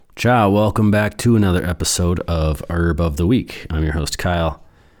Ciao, welcome back to another episode of Herb of the Week. I'm your host, Kyle.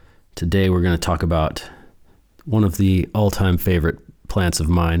 Today we're going to talk about one of the all-time favorite plants of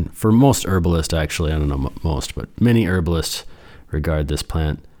mine. For most herbalists, actually, I don't know most, but many herbalists regard this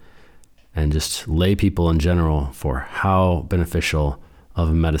plant and just lay people in general for how beneficial of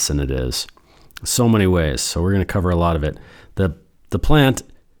a medicine it is. So many ways, so we're going to cover a lot of it. The plant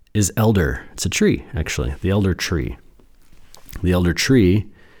is elder. It's a tree, actually, the elder tree. The elder tree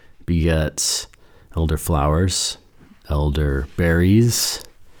begets elder flowers, elderberries.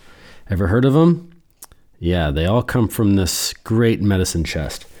 Ever heard of them? Yeah, they all come from this great medicine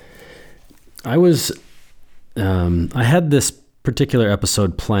chest. I had this particular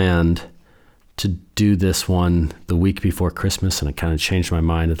episode planned to do this one the week before Christmas, and I kind of changed my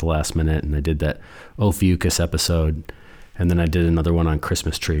mind at the last minute, and I did that Ophiuchus episode, and then I did another one on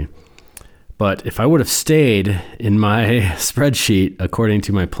Christmas tree. But if I would have stayed in my spreadsheet according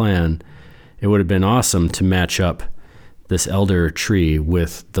to my plan, it would have been awesome to match up this elder tree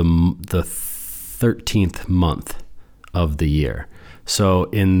with the 13th month of the year. So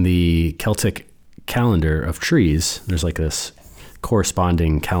in the Celtic calendar of trees, there's like this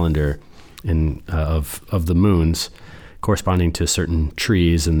corresponding calendar of the moons corresponding to certain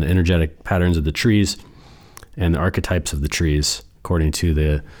trees and the energetic patterns of the trees and the archetypes of the trees according to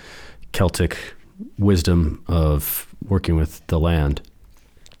the Celtic wisdom of working with the land.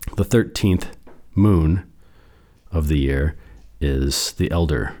 The 13th moon of the year is the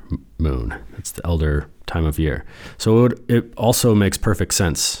elder moon. It's the elder time of year. So it also makes perfect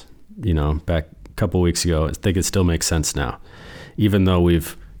sense, back a couple weeks ago. I think it still makes sense now, even though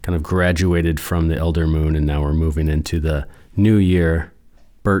we've kind of graduated from the elder moon and now we're moving into the new year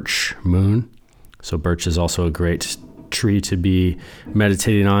birch moon. So birch is also a great tree to be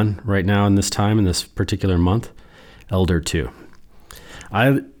meditating on right now in this time, in this particular month. Elder too.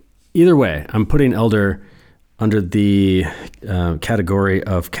 Either way, I'm putting elder under the category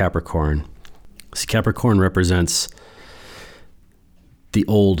of Capricorn. See, Capricorn represents the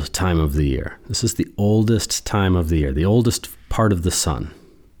old time of the year. This is the oldest time of the year, the oldest part of the sun.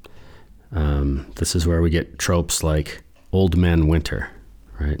 This is where we get tropes like old man winter,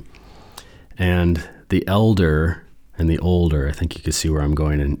 right? And the elder and the older, I think you can see where I'm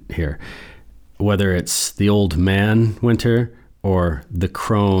going in here. Whether it's the old man winter or the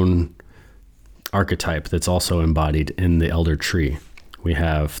crone archetype that's also embodied in the elder tree, we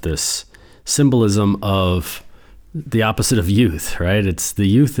have this symbolism of the opposite of youth, right? It's the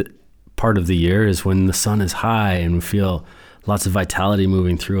youth part of the year is when the sun is high and we feel lots of vitality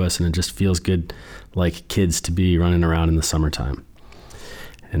moving through us, and it just feels good like kids to be running around in the summertime.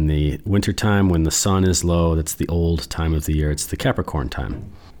 In the wintertime, when the sun is low, that's the old time of the year. It's the Capricorn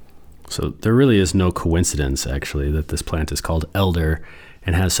time. So there really is no coincidence, actually, that this plant is called elder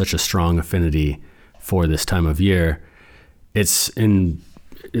and has such a strong affinity for this time of year. It's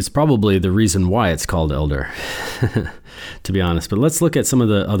probably the reason why it's called elder, to be honest. But let's look at some of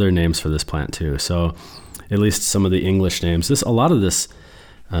the other names for this plant too. So at least some of the English names. A lot of this,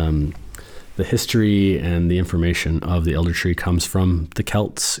 the history and the information of the elder tree comes from the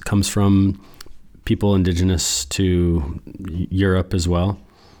Celts, comes from people indigenous to Europe as well.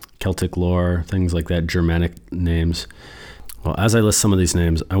 Celtic lore, things like that, Germanic names. Well, as I list some of these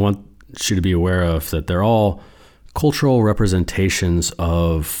names, I want you to be aware of that they're all cultural representations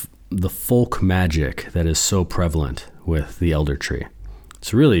of the folk magic that is so prevalent with the elder tree.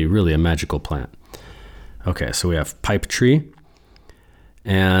 It's really, really a magical plant. Okay, so we have pipe tree,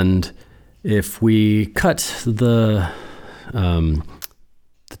 and if we cut the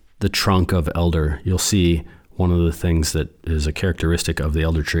trunk of elder, you'll see one of the things that is a characteristic of the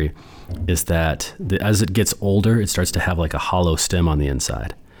elder tree is that as it gets older, it starts to have like a hollow stem on the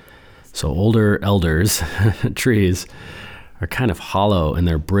inside. So older elders, trees, are kind of hollow and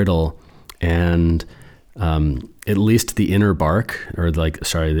they're brittle, and at least the inner bark, or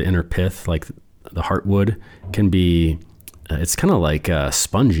the inner pith, like the heartwood, can be, it's kind of like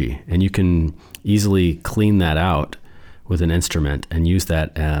spongy, and you can easily clean that out with an instrument and use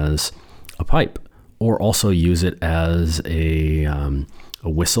that as a pipe, or also use it as a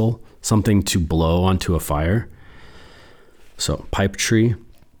whistle, something to blow onto a fire. So pipe tree,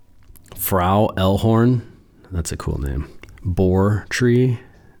 Frau Elhorn, that's a cool name. Bore tree,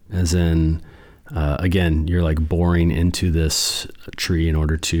 as in, again, you're like boring into this tree in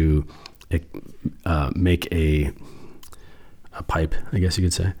order to make a pipe, I guess you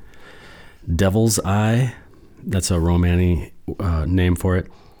could say. Devil's eye, that's a Romani name for it.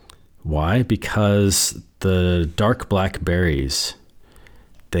 Why? Because the dark black berries,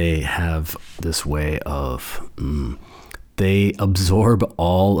 they have this way of, they absorb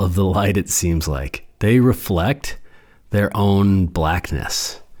all of the light, it seems like. They reflect their own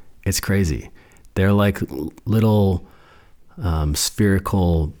blackness. It's crazy. They're like little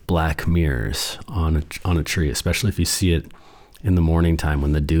spherical black mirrors on a tree, especially if you see it in the morning time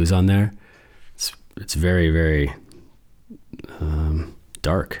when the dew's on there. It's very, very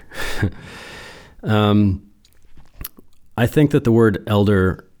dark. I think that the word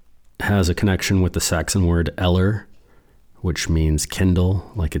elder has a connection with the Saxon word eller, which means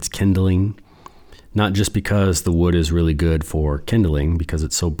kindle, like it's kindling. Not just because the wood is really good for kindling, because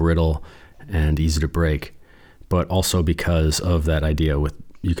it's so brittle and easy to break, but also because of that idea with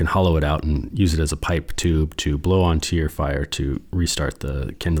you can hollow it out and use it as a pipe tube to blow onto your fire to restart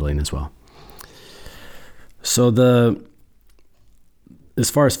the kindling as well. So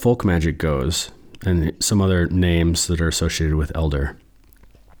as far as folk magic goes, and some other names that are associated with elder,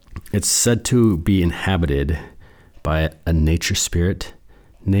 it's said to be inhabited by a nature spirit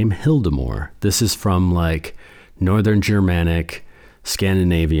named Hildamore. This is from like Northern Germanic,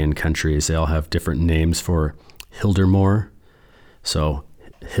 Scandinavian countries. They all have different names for Hildamore. So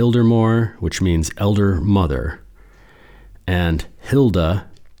Hildamore, which means elder mother, and Hilda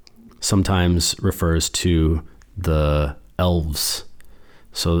sometimes refers to the elves.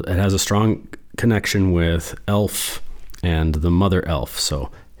 So it has a strong connection with elf and the mother elf. So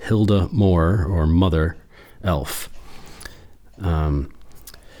Hilda Moore, or mother elf.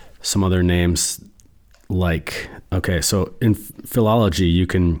 Some other names like, okay, so in philology, you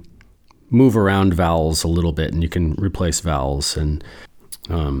can move around vowels a little bit and you can replace vowels, and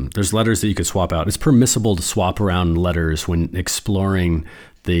there's letters that you could swap out. It's permissible to swap around letters when exploring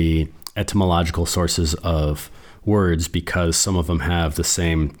the etymological sources of words because some of them have the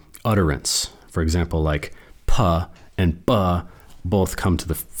same utterance. For example, like pa and ba both come to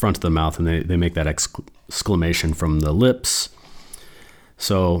the front of the mouth and they make that exclamation from the lips.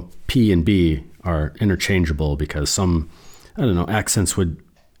 So P and B are interchangeable because some, accents would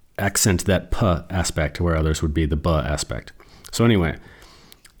accent that P aspect where others would be the B aspect. So anyway,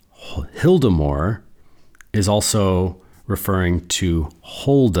 Hildamore is also referring to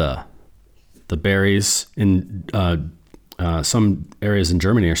Holda. The berries in some areas in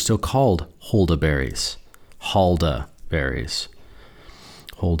Germany are still called Holda berries. Halda berries.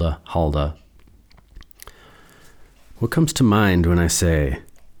 Halda. What comes to mind when I say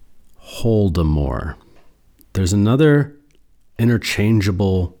Holdamore? There's another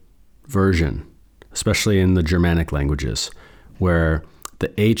interchangeable version, especially in the Germanic languages, where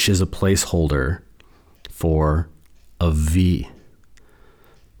the H is a placeholder for a V.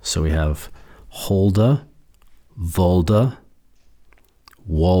 So we have Holda, Volda,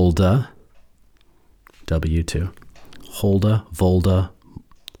 Wolda, W2, Holda, Volda.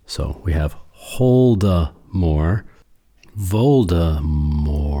 So we have Holdamore,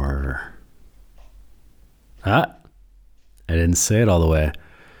 Voldemort. I didn't say it all the way.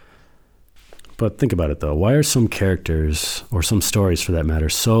 But think about it though. Why are some characters, or some stories for that matter,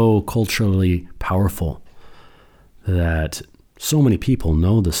 so culturally powerful that so many people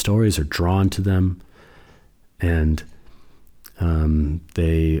know the stories, are drawn to them, and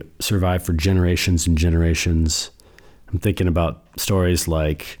they survive for generations and generations? I'm thinking about stories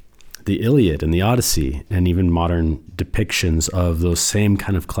like the Iliad and the Odyssey, and even modern depictions of those same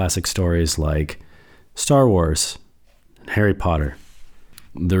kind of classic stories like Star Wars and Harry Potter.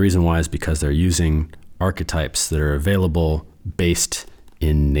 The reason why is because they're using archetypes that are available based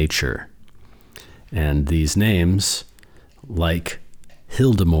in nature. And these names, like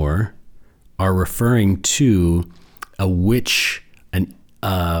Hildamore, are referring to a witch,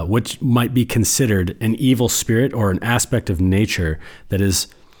 which might be considered an evil spirit or an aspect of nature that is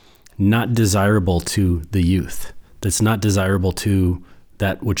not desirable to the youth, that's not desirable to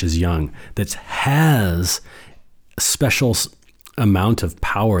that which is young, that has a special amount of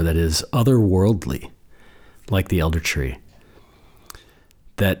power that is otherworldly, like the elder tree,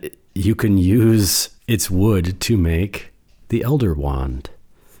 that you can use its wood to make the elder wand,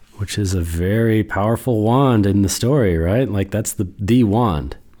 which is a very powerful wand in the story, right? Like that's the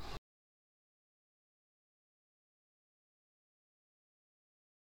wand.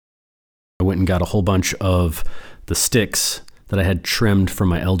 I went and got a whole bunch of the sticks that I had trimmed from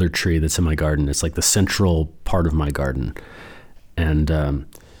my elder tree that's in my garden. It's like the central part of my garden. And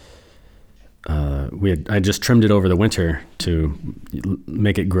I just trimmed it over the winter to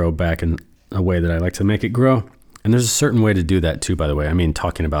make it grow back in a way that I like to make it grow. And there's a certain way to do that too, by the way. I mean,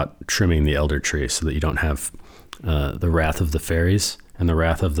 talking about trimming the elder tree so that you don't have the wrath of the fairies and the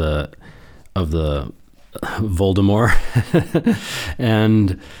wrath of the Voldemort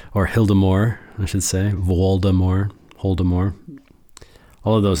or Hildamore, I should say, Voldemort, Holdemore,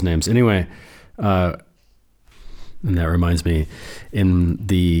 all of those names. Anyway, and that reminds me, in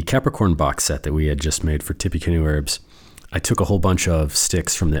the Capricorn box set that we had just made for Tippecanoe Herbs, I took a whole bunch of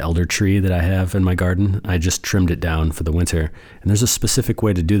sticks from the elder tree that I have in my garden. I just trimmed it down for the winter. And there's a specific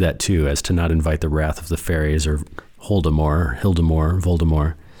way to do that too, as to not invite the wrath of the fairies or Holdemore, Hildemore,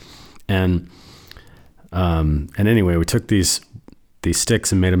 Voldemort. And anyway, we took these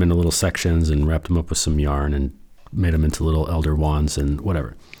sticks and made them into little sections and wrapped them up with some yarn and made them into little elder wands and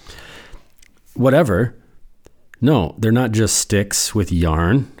whatever. No, they're not just sticks with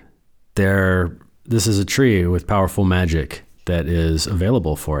yarn. This is a tree with powerful magic that is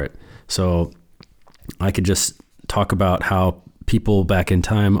available for it. So I could just talk about how people back in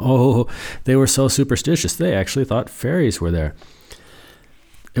time, they were so superstitious. They actually thought fairies were there.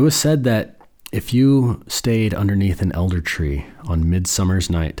 It was said that if you stayed underneath an elder tree on Midsummer's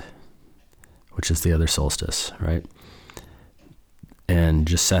Night, which is the other solstice, right? And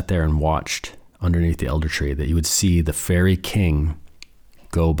just sat there and watched underneath the elder tree, that you would see the fairy king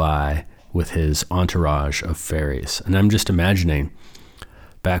go by with his entourage of fairies. And I'm just imagining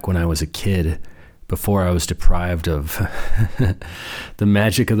back when I was a kid, before I was deprived of the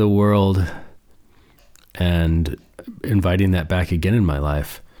magic of the world, and inviting that back again in my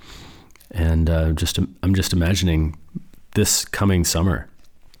life. And I'm just imagining this coming summer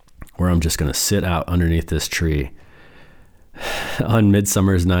where I'm just going to sit out underneath this tree on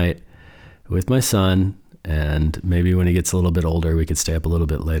Midsummer's Night with my son, and maybe when he gets a little bit older, we could stay up a little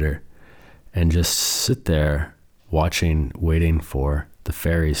bit later and just sit there watching, waiting for the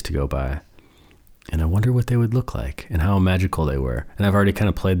fairies to go by. And I wonder what they would look like and how magical they were. And I've already kind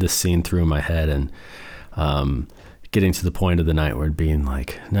of played this scene through in my head, and getting to the point of the night where it being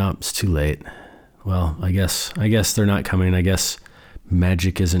like, no, it's too late. Well, I guess they're not coming. I guess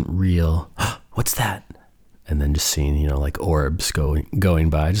magic isn't real. What's that? And then just seeing, like orbs going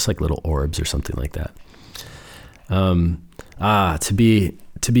by, just like little orbs or something like that.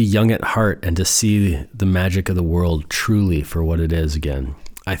 To be young at heart and to see the magic of the world truly for what it is again.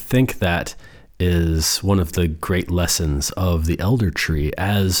 I think that is one of the great lessons of the elder tree,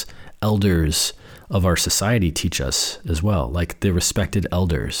 as elders of our society teach us as well, like the respected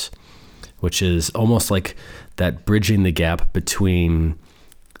elders, which is almost like that bridging the gap between,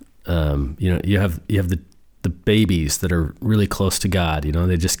 you have the babies that are really close to God,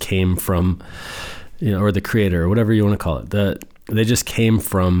 they just came from, or the creator or whatever you want to call it. They just came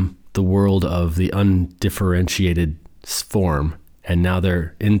from the world of the undifferentiated form, and now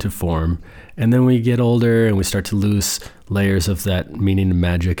they're into form. And then we get older and we start to lose layers of that meaning and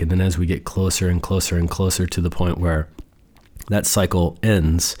magic. And then as we get closer and closer and closer to the point where that cycle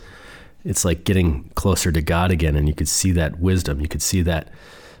ends, it's like getting closer to God again. And you could see that wisdom. You could see that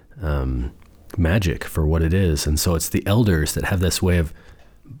magic for what it is. And so it's the elders that have this way of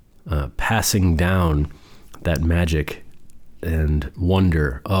passing down that magic and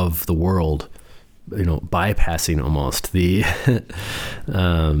wonder of the world, bypassing almost the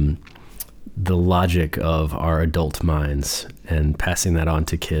the logic of our adult minds and passing that on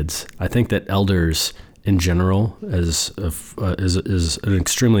to kids. I think that elders in general is an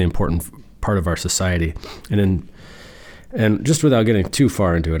extremely important part of our society. And just without getting too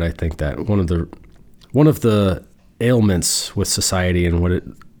far into it, I think that one of the ailments with society and what it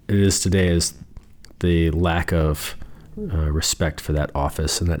is today is the lack of respect for that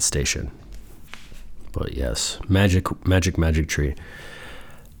office and that station. But yes, magic tree.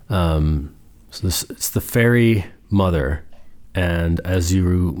 So it's the fairy mother. And as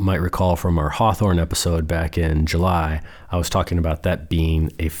you might recall from our Hawthorne episode back in July, I was talking about that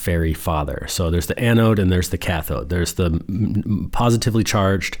being a fairy father. So there's the anode and there's the cathode. There's the positively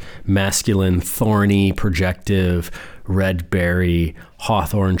charged, masculine, thorny, projective, red berry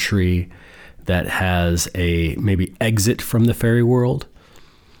Hawthorne tree that has a maybe exit from the fairy world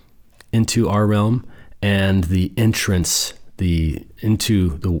into our realm, and the entrance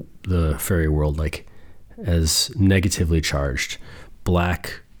into the fairy world, like as negatively charged,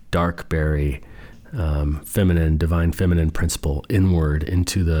 black, dark berry, feminine, divine feminine principle inward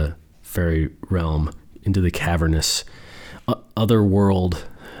into the fairy realm, into the cavernous, other world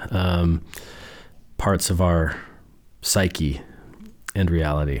parts of our psyche and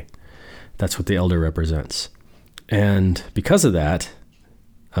reality. That's what the elder represents. And because of that,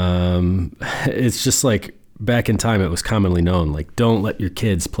 it's just like back in time, it was commonly known, like, don't let your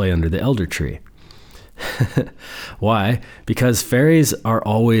kids play under the elder tree. Why? Because fairies are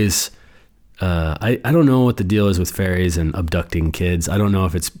always, I don't know what the deal is with fairies and abducting kids. I don't know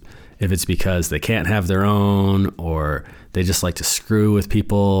if it's because they can't have their own, or they just like to screw with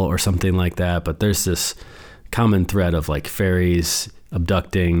people or something like that. But there's common thread of like fairies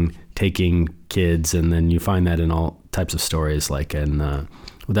abducting, taking kids, and then you find that in all types of stories, like in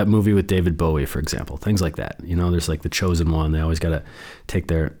that movie with David Bowie, for example, things like that. You know, there's like the chosen one. They always got to take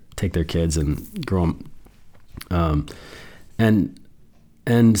their kids and grow them.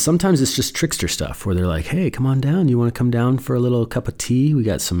 And sometimes it's just trickster stuff where they're like, hey, come on down. You want to come down for a little cup of tea? We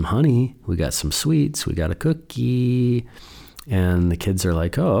got some honey. We got some sweets. We got a cookie. And the kids are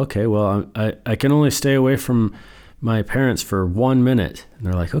like, oh, okay, well, I can only stay away from my parents for 1 minute. And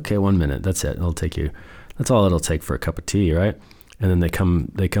they're like, okay, 1 minute. That's it. That's all it'll take for a cup of tea, right? And then they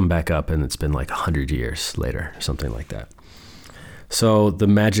come back up, and it's been like 100 years later, or something like that. So the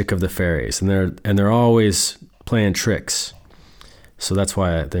magic of the fairies, and they're always playing tricks. So that's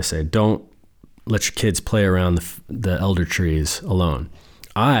why they say, don't let your kids play around the elder trees alone.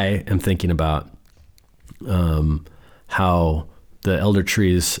 I am thinking about how the elder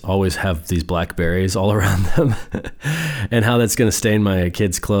trees always have these black berries all around them and how that's going to stain my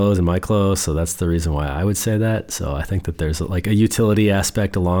kids' clothes and my clothes. So that's the reason why I would say that. So I think that there's like a utility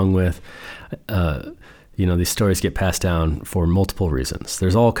aspect along with, these stories get passed down for multiple reasons.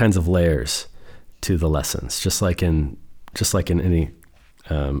 There's all kinds of layers to the lessons, just like in any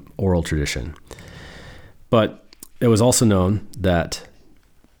oral tradition. But it was also known that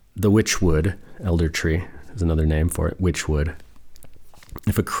the Witchwood, elder tree is another name for it, Witchwood.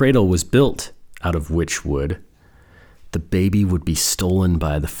 If a cradle was built out of Witchwood, the baby would be stolen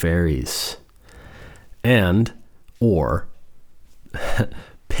by the fairies or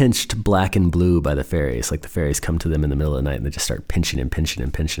pinched black and blue by the fairies. Like the fairies come to them in the middle of the night and they just start pinching,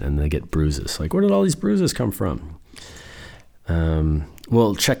 and they get bruises. Like, where did all these bruises come from?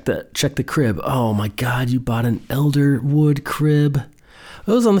 Well, check the crib. Oh my God, you bought an Elderwood crib.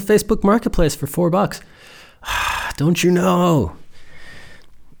 It was on the Facebook Marketplace for $4. Don't you know?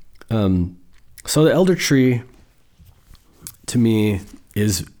 So the elder tree, to me,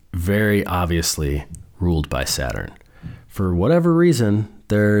 is very obviously ruled by Saturn. For whatever reason,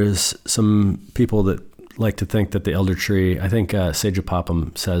 there's some people that like to think that the elder tree, I think Sage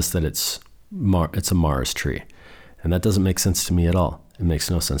Popham says that it's a Mars tree. And that doesn't make sense to me at all. It makes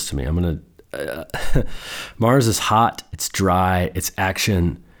no sense to me. Mars is hot, it's dry, it's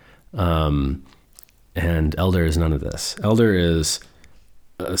action, and elder is none of this.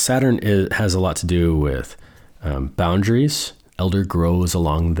 Saturn has a lot to do with boundaries. Elder grows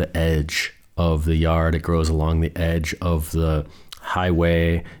along the edge of the yard. It grows along the edge of the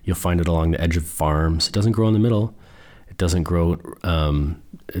highway. You'll find it along the edge of farms. It doesn't grow in the middle. It doesn't grow.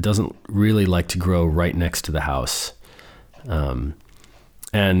 It doesn't really like to grow right next to the house.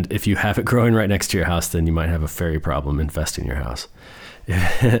 And if you have it growing right next to your house, then you might have a fairy problem infesting your house.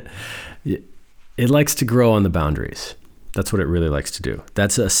 It likes to grow on the boundaries. That's what it really likes to do.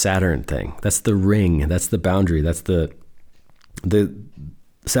 That's a Saturn thing. That's the ring. That's the boundary. That's the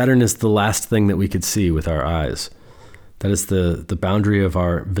Saturn is the last thing that we could see with our eyes. That is the boundary of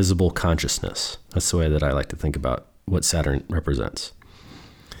our visible consciousness. That's the way that I like to think about what Saturn represents.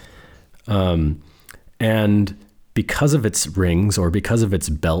 And because of its rings or because of its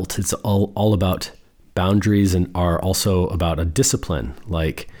belt, it's all about boundaries and are also about a discipline,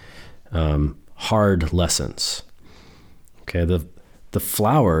 like hard lessons. Okay, the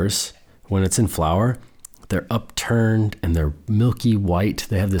flowers, when it's in flower, they're upturned and they're milky white.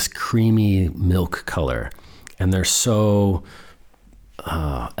 They have this creamy milk color, and they're so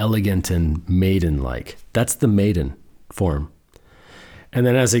elegant and maiden-like. That's the maiden form. And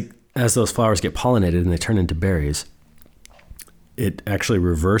then as those flowers get pollinated and they turn into berries, it actually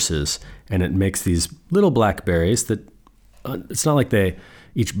reverses and it makes these little black berries that it's not like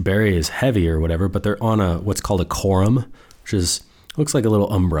each berry is heavy or whatever, but they're on what's called a corym, which looks like a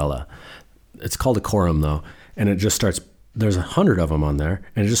little umbrella. It's called a corym though, and it just starts. There's 100 of them on there,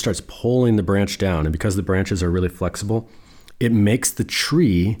 and it just starts pulling the branch down. And because the branches are really flexible, it makes the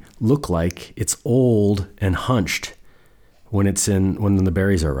tree look like it's old and hunched when the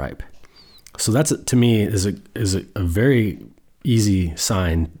berries are ripe. So that's, to me, is a very easy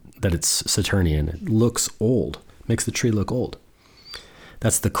sign that it's Saturnian. It looks old, makes the tree look old.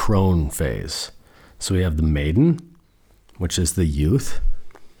 That's the crone phase. So we have the maiden, which is the youth.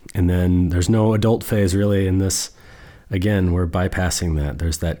 And then there's no adult phase really in this. Again, we're bypassing that.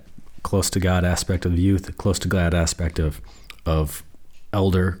 There's that close to God aspect of youth, close to God aspect of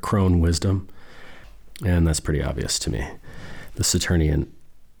elder crone wisdom. And that's pretty obvious to me, the Saturnian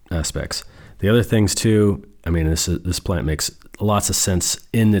aspects. The other things too, this plant makes lots of sense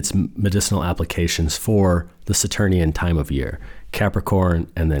in its medicinal applications for the Saturnian time of year.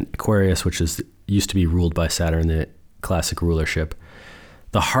 Capricorn and then Aquarius, which used to be ruled by Saturn, the classic rulership.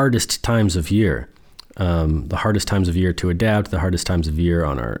 The hardest times of year, the hardest times of year to adapt, the hardest times of year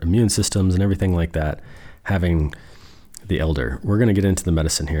on our immune systems and everything like that, having the elder. We're going to get into the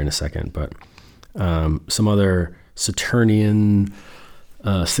medicine here in a second, but some other Saturnian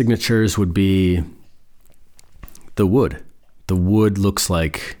signatures would be the wood. The wood looks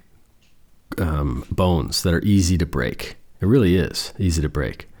like bones that are easy to break. It really is easy to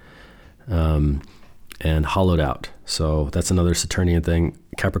break. And hollowed out. So that's another Saturnian thing.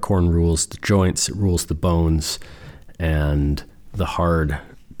 Capricorn rules the joints, it rules the bones, and the hard,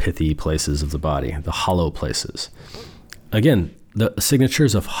 pithy places of the body, the hollow places. Again, the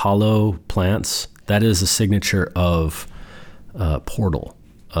signatures of hollow plants, that is a signature of portal,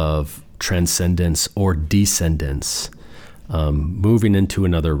 of transcendence or descendance, moving into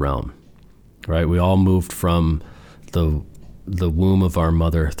another realm, right? We all moved from the womb of our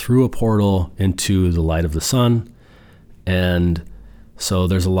mother through a portal into the light of the sun. And so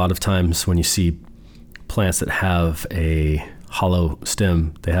there's a lot of times when you see plants that have a hollow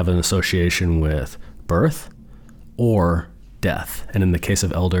stem, they have an association with birth or death. And in the case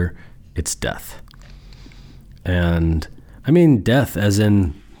of elder, it's death. And I mean death as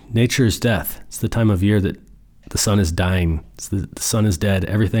in nature's death. It's the time of year that the sun is dying. The sun is dead.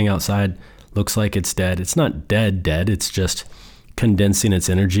 Everything outside looks like it's dead. It's not dead, it's just condensing its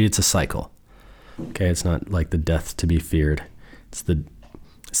energy. It's a cycle. Okay, it's not like the death to be feared. It's the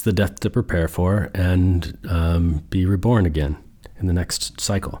death to prepare for and be reborn again in the next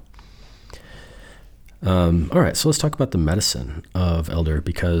cycle. All right, so let's talk about the medicine of elder,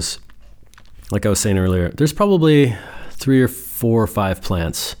 because like I was saying earlier, there's probably 3 or 4 or 5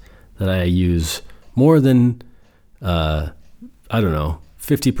 plants that I use more than,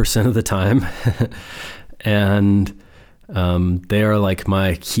 50% of the time. And they are like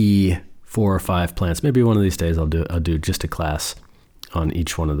my key 4 or 5 plants. Maybe one of these days I'll do just a class on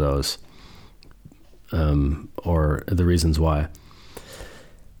each one of those, or the reasons why.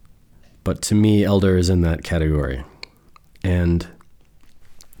 But to me, elder is in that category. And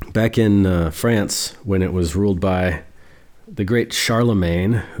back in France, when it was ruled by the great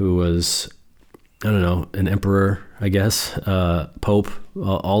Charlemagne, who was, an emperor, I guess, pope,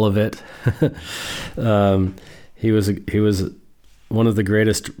 all of it. He was one of the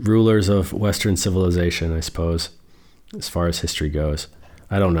greatest rulers of Western civilization, I suppose, as far as history goes.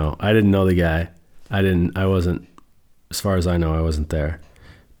 I don't know. I didn't know the guy. I wasn't, as far as I know, I wasn't there.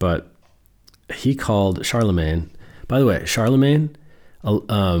 But he called Charlemagne, by the way, Charlemagne,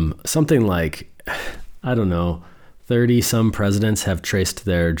 something like, 30 some presidents have traced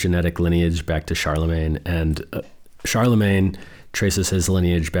their genetic lineage back to Charlemagne, and Charlemagne traces his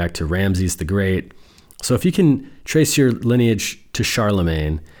lineage back to Ramses the Great. So if you can trace your lineage to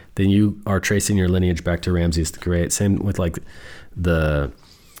Charlemagne, then you are tracing your lineage back to Ramses the Great. Same with like the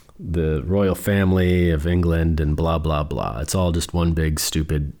royal family of England and blah, blah, blah. It's all just one big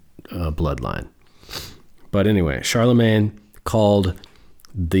stupid bloodline. But anyway, Charlemagne called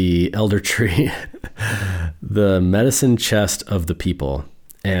the elder tree the medicine chest of the people.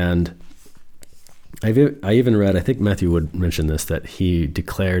 And I even read, I think Matthew Wood mentioned this, that he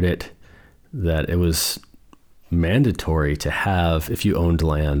declared it, that it was mandatory to have, if you owned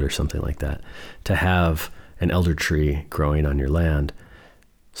land or something like that, to have an elder tree growing on your land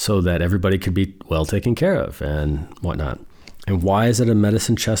so that everybody could be well taken care of and whatnot. And why is it a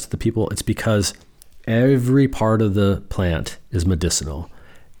medicine chest of the people? It's because every part of the plant is medicinal,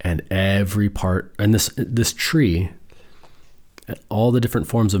 and every part, and this tree, all the different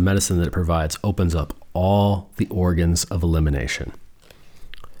forms of medicine that it provides, opens up all the organs of elimination,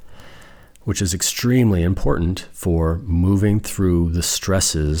 which is extremely important for moving through the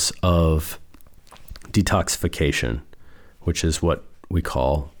stresses of detoxification, which is what we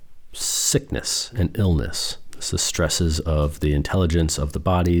call sickness and illness. It's the stresses of the intelligence of the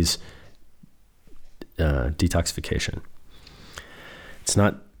body's detoxification. It's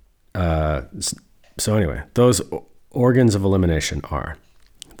not, so anyway, those organs of elimination are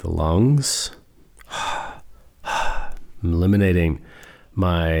the lungs, eliminating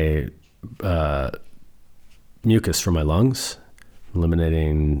my mucus from my lungs,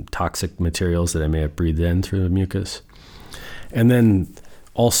 eliminating toxic materials that I may have breathed in through the mucus. And then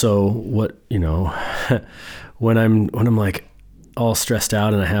also what, when I'm like all stressed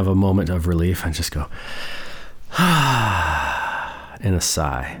out and I have a moment of relief, I just go, and a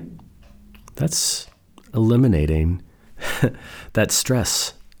sigh. That's eliminating that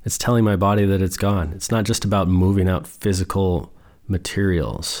stress. It's telling my body that it's gone. It's not just about moving out physical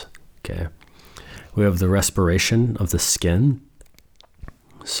materials. Okay. We have the respiration of the skin.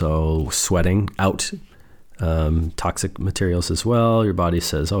 So sweating out toxic materials as well. Your body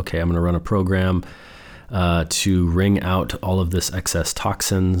says, okay, I'm going to run a program to wring out all of this excess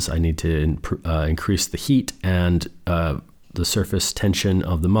toxins. I need to increase the heat and the surface tension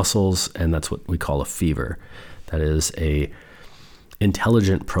of the muscles, and that's what we call a fever. That is a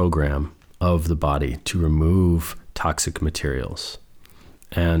intelligent program of the body to remove toxic materials.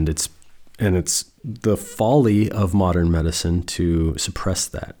 And it's the folly of modern medicine to suppress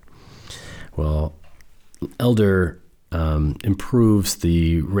that. Well, Elder improves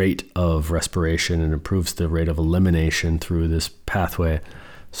the rate of respiration and improves the rate of elimination through this pathway.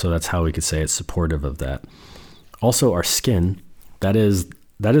 So that's how we could say it's supportive of that. Also, our skin, that is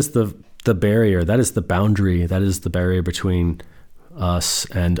the barrier, that is the boundary, that is the barrier between us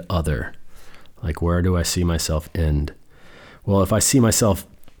and other. Like, where do I see myself end? Well, if I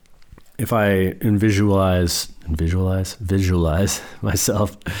visualize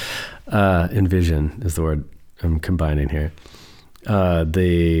myself, envision is the word I'm combining here.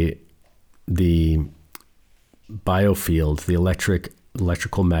 The biofield, the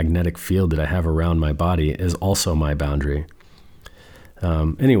electrical magnetic field that I have around my body is also my boundary.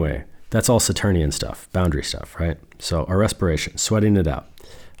 Anyway, that's all Saturnian stuff, boundary stuff, right? So our respiration, sweating it out,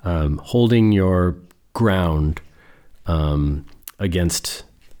 holding your ground against,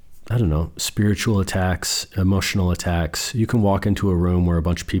 I don't know, spiritual attacks, emotional attacks. You can walk into a room where a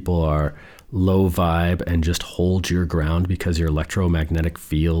bunch of people are low vibe and just hold your ground because your electromagnetic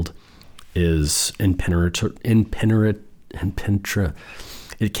field is it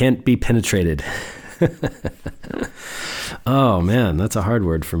can't be penetrated. Oh man, that's a hard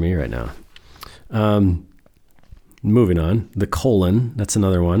word for me right now. Moving on, the colon, that's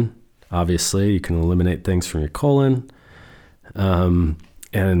another one. Obviously, you can eliminate things from your colon.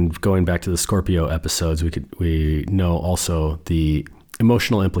 And going back to the Scorpio episodes, we know also the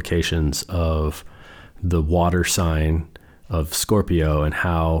emotional implications of the water sign of Scorpio and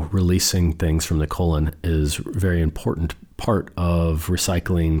how releasing things from the colon is a very important part of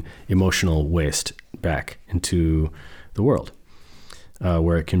recycling emotional waste back into the world,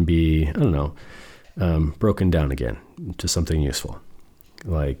 where it can be, I don't know, broken down again to something useful,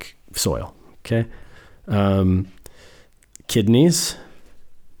 like soil, okay? Kidneys,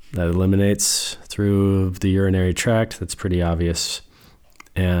 that eliminates through the urinary tract. That's pretty obvious.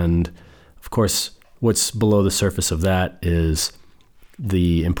 And of course, what's below the surface of that is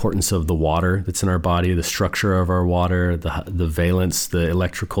the importance of the water that's in our body, the structure of our water, the valence, the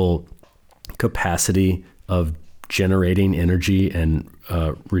electrical capacity of generating energy and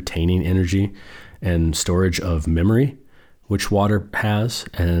retaining energy, and storage of memory, which water has.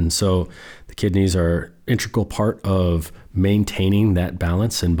 And so the kidneys are integral part of maintaining that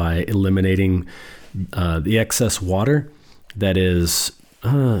balance, and by eliminating the excess water, that is,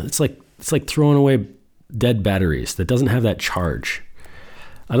 it's like throwing away dead batteries that doesn't have that charge.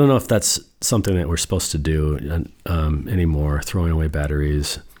 I don't know if that's something that we're supposed to do anymore, throwing away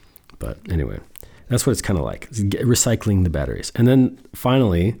batteries, but anyway, that's what it's kind of like, recycling the batteries. And then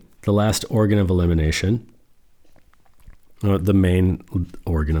finally, the last organ of elimination, the main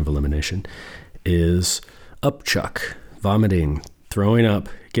organ of elimination, is upchuck, vomiting, throwing up,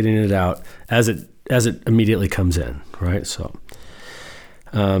 getting it out as it immediately comes in, right? So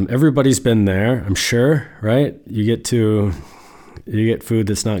everybody's been there, I'm sure, right? You get food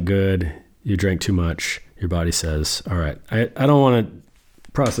that's not good, you drank too much, your body says, all right, I don't want to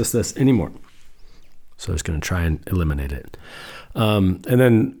process this anymore, so I'm just going to try and eliminate it. And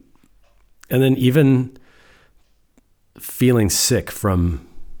then even feeling sick from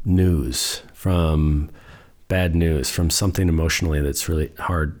news, from bad news, from something emotionally that's really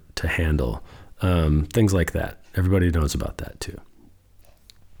hard to handle, things like that. Everybody knows about that too.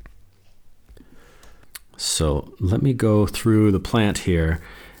 So let me go through the plant here,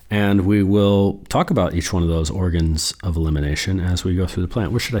 and we will talk about each one of those organs of elimination as we go through the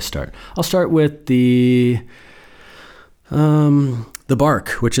plant. Where should I start? I'll start with the bark,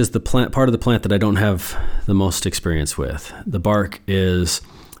 which is the plant, part of the plant that I don't have the most experience with. The bark is,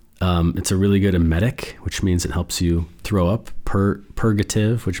 it's a really good emetic, which means it helps you throw up,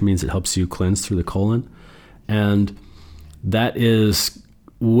 purgative, which means it helps you cleanse through the colon. And that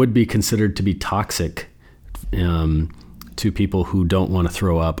would be considered to be toxic to people who don't want to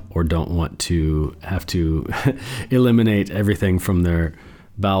throw up or don't want to have to eliminate everything from their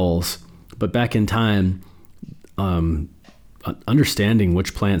bowels. But back in time, understanding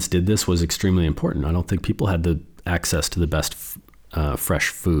which plants did this was extremely important. I don't think people had the access to the best fresh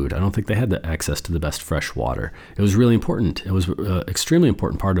food. I don't think they had the access to the best fresh water. It was really important. It was extremely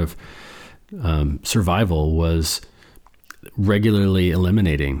important part of survival was regularly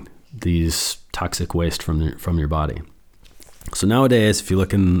eliminating these toxic waste from your body. So nowadays, if you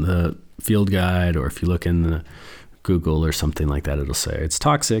look in the field guide, or if you look in the Google or something like that, it'll say it's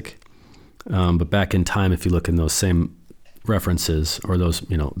toxic. But back in time, if you look in those same references, or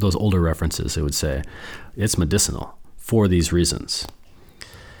those older references, it would say it's medicinal for these reasons.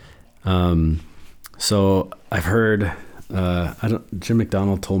 So I've heard, Jim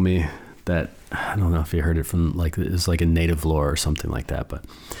McDonald told me that, I don't know if you heard it from it's like a native lore or something like that, but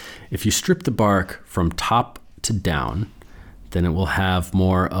if you strip the bark from top to down, then it will have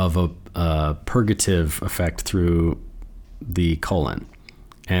more of a purgative effect through the colon.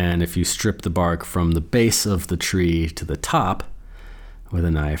 And if you strip the bark from the base of the tree to the top with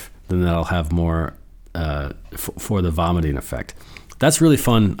a knife, then that'll have more for the vomiting effect. That's really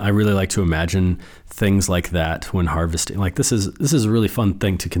fun. I really like to imagine things like that when harvesting. Like this is a really fun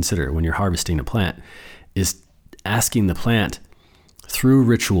thing to consider when you're harvesting a plant, is asking the plant through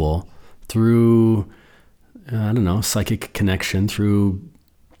ritual, through, psychic connection, through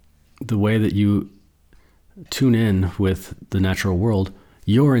the way that you tune in with the natural world,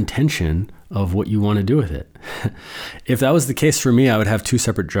 your intention of what you want to do with it. If that was the case for me, I would have two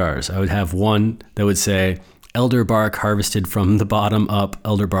separate jars. I would have one that would say, elder bark harvested from the bottom up,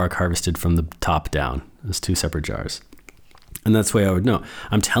 elder bark harvested from the top down. It's two separate jars. And that's the way I would know.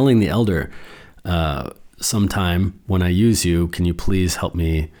 I'm telling the elder, sometime when I use you, can you please help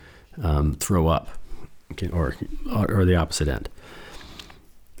me throw up? Okay, or the opposite end.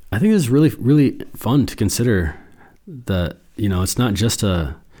 I think it's really, really fun to consider that, it's not just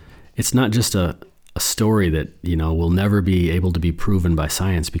a story that, will never be able to be proven by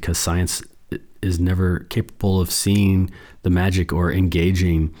science, because science is never capable of seeing the magic or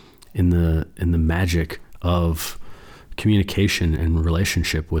engaging in the magic of communication and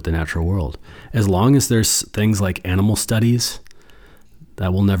relationship with the natural world. As long as there's things like animal studies,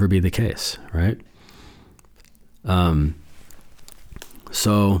 that will never be the case, right?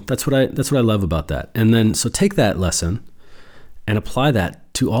 So that's what I love about that. And then, so take that lesson and apply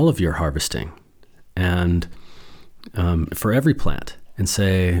that to all of your harvesting, and for every plant, and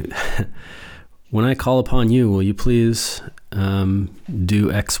say, when I call upon you, will you please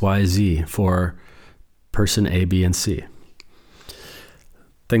do X, Y, Z for person A, B, and C?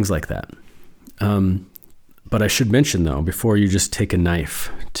 Things like that. But I should mention, though, before you just take a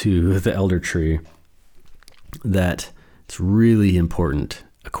knife to the elder tree, that it's really important,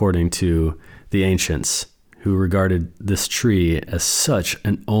 according to the ancients, who regarded this tree as such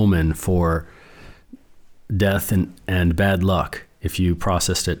an omen for death and bad luck if you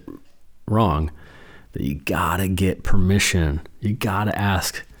processed it wrong, that you gotta get permission. You gotta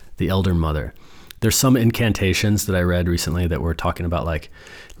ask the elder mother. There's some incantations that I read recently that were talking about, like,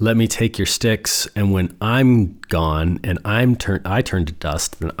 let me take your sticks, and when I'm gone and I turn to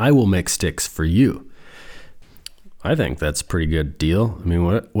dust, then I will make sticks for you. I think that's a pretty good deal. I mean,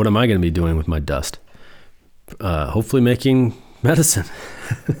 what am I going to be doing with my dust? Hopefully making medicine.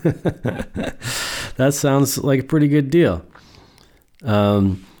 That sounds like a pretty good deal.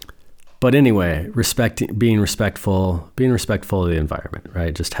 But anyway, being respectful of the environment,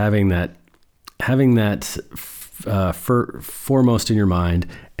 right? Just having that foremost in your mind,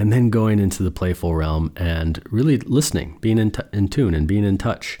 and then going into the playful realm and really listening, being in tune and being in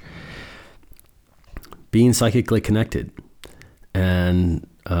touch, being psychically connected. And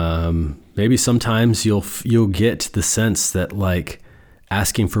maybe sometimes you'll get the sense that, like,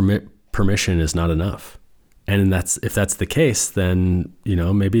 asking for permission is not enough. And if that's the case, then,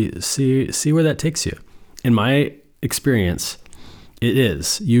 maybe see where that takes you. In my experience, it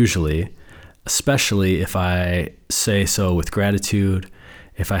is usually, especially if I say so with gratitude,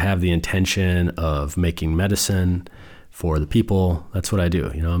 if I have the intention of making medicine for the people, that's what I do.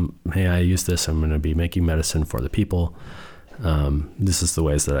 Hey, I use this, I'm going to be making medicine for the people. This is the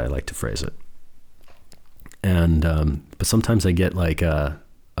ways that I like to phrase it. And, but sometimes I get like a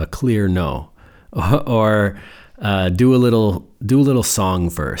clear no, or do a little song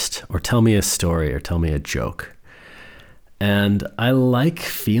first, or tell me a story, or tell me a joke. And I like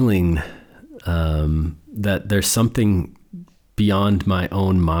feeling that there's something beyond my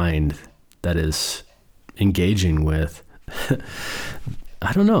own mind that is engaging with,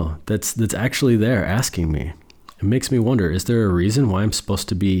 I don't know, that's actually there asking me. It makes me wonder, is there a reason why I'm supposed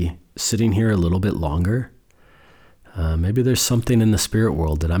to be sitting here a little bit longer? Maybe there's something in the spirit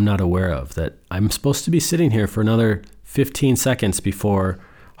world that I'm not aware of, that I'm supposed to be sitting here for another 15 seconds before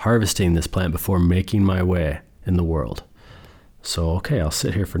harvesting this plant, before making my way in the world. So, okay, I'll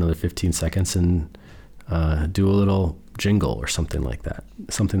sit here for another 15 seconds and do a little jingle or something like that,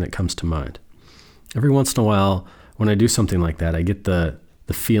 something that comes to mind. Every once in a while, when I do something like that, I get the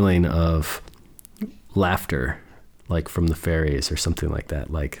feeling of laughter, like from the fairies or something like that.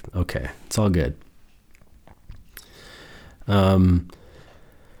 Like, okay, it's all good.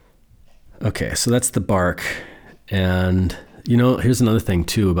 Okay, so that's the bark. And here's another thing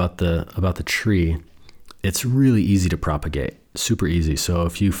too about the tree. It's really easy to propagate, super easy. So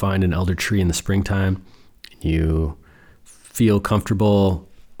if you find an elder tree in the springtime, you feel comfortable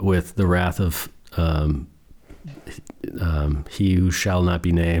with the wrath of he who shall not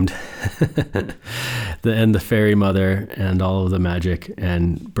be named, and the fairy mother and all of the magic,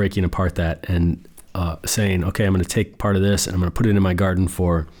 and breaking apart that and saying, okay, I'm going to take part of this and I'm going to put it in my garden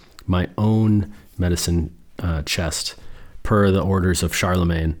for my own medicine chest per the orders of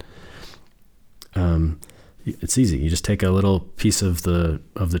Charlemagne. It's easy. You just take a little piece of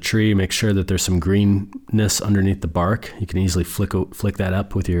the tree, make sure that there's some greenness underneath the bark. You can easily flick that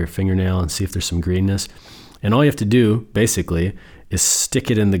up with your fingernail and see if there's some greenness. And all you have to do, basically, is stick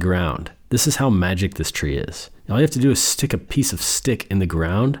it in the ground. This is how magic this tree is. All you have to do is stick a piece of stick in the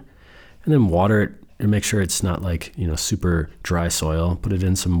ground and then water it and make sure it's not like, super dry soil. Put it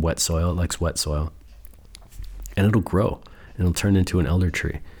in some wet soil. It likes wet soil. And it'll grow. And it'll turn into an elder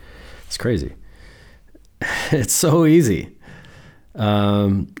tree. It's crazy. It's so easy.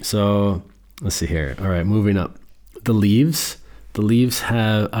 So let's see here. All right, moving up. The leaves.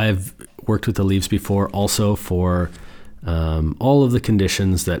 I've worked with the leaves before, also for all of the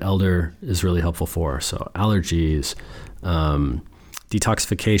conditions that elder is really helpful for. So allergies,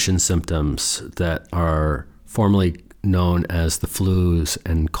 detoxification symptoms that are formerly known as the flus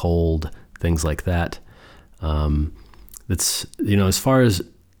and cold, things like that. That's, as far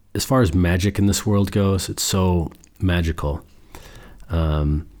as magic in this world goes, it's so magical.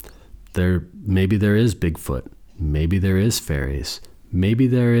 Maybe there is Bigfoot. Maybe there is fairies. Maybe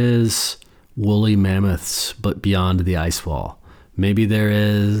there is woolly mammoths, but beyond the ice wall. Maybe there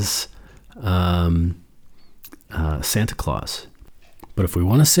is Santa Claus. But if we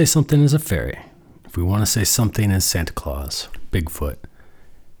want to say something is a fairy, if we want to say something is Santa Claus, Bigfoot,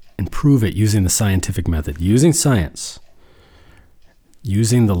 and prove it using the scientific method, using science,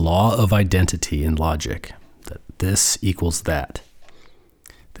 using the law of identity and logic, that this equals that,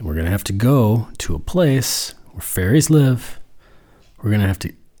 then we're going to have to go to a place where fairies live. We're going to have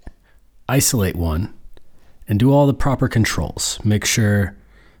to isolate one and do all the proper controls. Make sure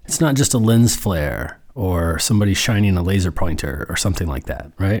it's not just a lens flare or somebody shining a laser pointer or something like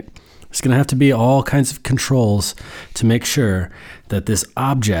that, right? There's going to have to be all kinds of controls to make sure that this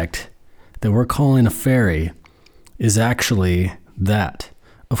object that we're calling a fairy is actually that.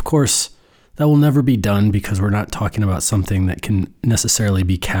 Of course, that will never be done because we're not talking about something that can necessarily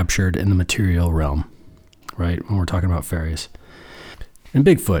be captured in the material realm, right? When we're talking about fairies. And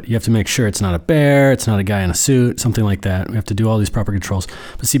Bigfoot, you have to make sure it's not a bear, it's not a guy in a suit, something like that. We have to do all these proper controls.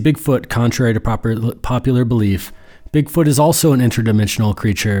 But see, Bigfoot, contrary to popular belief, Bigfoot is also an interdimensional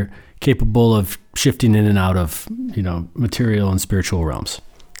creature capable of shifting in and out of, material and spiritual realms.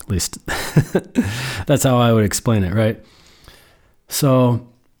 At least that's how I would explain it, right? So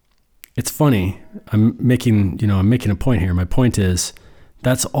it's funny. I'm making a point here. My point is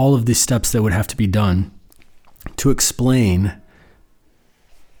that's all of these steps that would have to be done to explain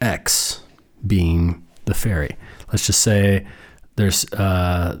X being the fairy. Let's just say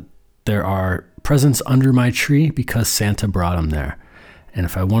there are presents under my tree because Santa brought them there. And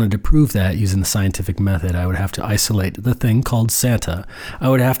if I wanted to prove that using the scientific method, I would have to isolate the thing called Santa. I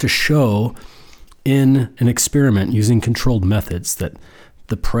would have to show in an experiment using controlled methods that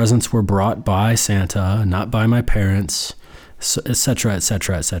the presents were brought by Santa, not by my parents, et cetera, et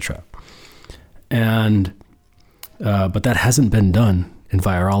cetera, et cetera. And, but that hasn't been done in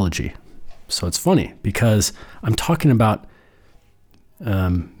virology. So it's funny because I'm talking about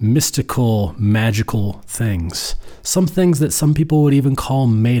mystical, magical things, some things that some people would even call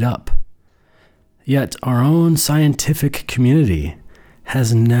made up. Yet our own scientific community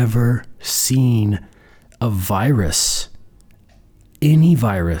has never seen a virus, any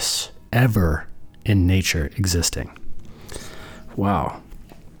virus ever in nature existing. Wow.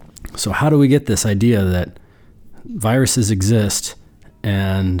 So how do we get this idea that viruses exist,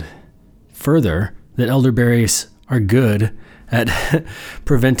 and further, that elderberries are good at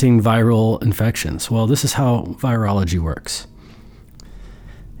preventing viral infections? Well, this is how virology works.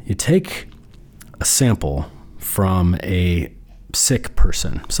 You take a sample from a sick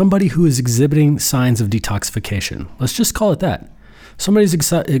person, somebody who is exhibiting signs of detoxification. Let's just call it that. Somebody's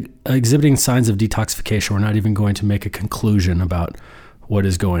exhibiting signs of detoxification. We're not even going to make a conclusion about what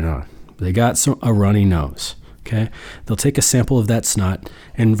is going on. They got a runny nose. Okay, they'll take a sample of that snot.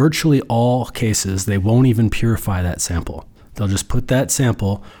 In virtually all cases, they won't even purify that sample. They'll just put that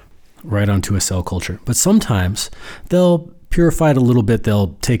sample right onto a cell culture. But sometimes they'll purify it a little bit.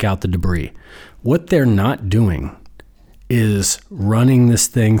 They'll take out the debris. What they're not doing is running this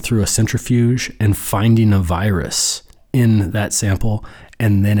thing through a centrifuge and finding a virus in that sample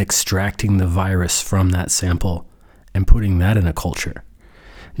and then extracting the virus from that sample and putting that in a culture.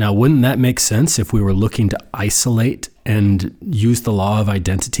 Now, wouldn't that make sense if we were looking to isolate and use the law of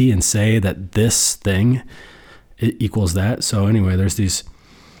identity and say that this thing equals that? So anyway, there's these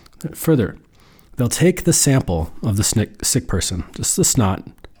further. They'll take the sample of the sick person, just the snot.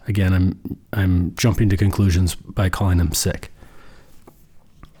 Again, I'm jumping to conclusions by calling them sick.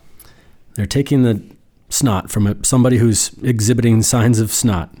 They're taking the snot from somebody who's exhibiting signs of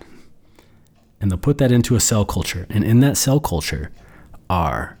snot, and they'll put that into a cell culture. And in that cell culture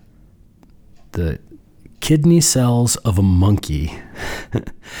are the kidney cells of a monkey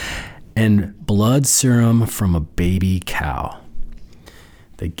and blood serum from a baby cow.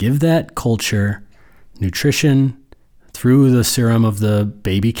 They give that culture nutrition through the serum of the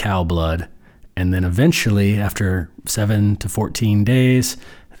baby cow blood, and then eventually, after 7 to 14 days,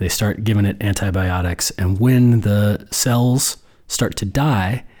 they start giving it antibiotics. And when the cells start to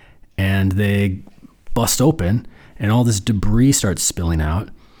die and they bust open and all this debris starts spilling out,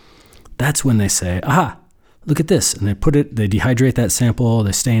 that's when they say, aha, look at this. And they dehydrate that sample,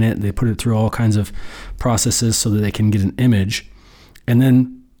 they stain it, they put it through all kinds of processes so that they can get an image. And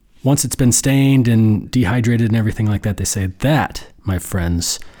then once it's been stained and dehydrated and everything like that, they say, that, my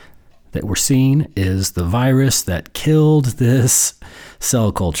friends, that we're seeing is the virus that killed this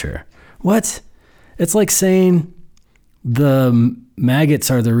cell culture. What? It's like saying the maggots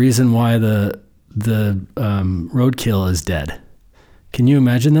are the reason why the roadkill is dead. Can you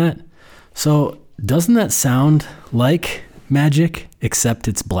imagine that? So doesn't that sound like magic, except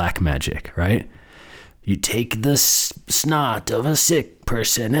it's black magic, right? You take the snot of a sick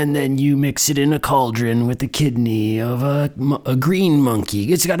person and then you mix it in a cauldron with the kidney of a green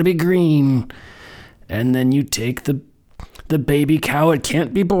monkey. It's got to be green. And then you take the baby cow. It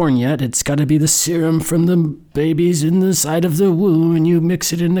can't be born yet. It's got to be the serum from the babies in the side of the womb, and you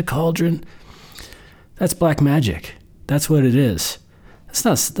mix it in the cauldron. That's black magic. That's what it is.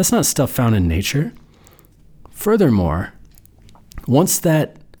 That's not stuff found in nature. Furthermore, once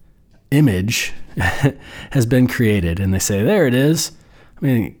that image has been created and they say, there it is. I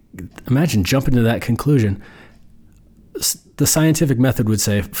mean, imagine jumping to that conclusion. The scientific method would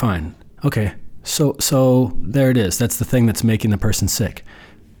say, fine, okay, so there it is. That's the thing that's making the person sick.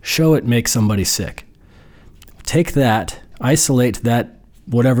 Show it makes somebody sick. Take that, isolate that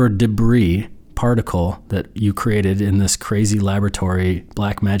whatever debris particle that you created in this crazy laboratory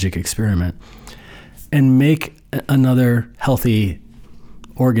black magic experiment and make another healthy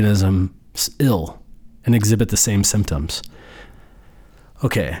organism ill and exhibit the same symptoms.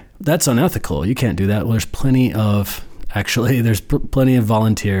 Okay, that's unethical. You can't do that. Well, there's plenty of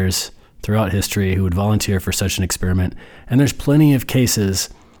volunteers throughout history who would volunteer for such an experiment. And there's plenty of cases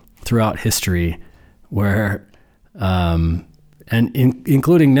throughout history where,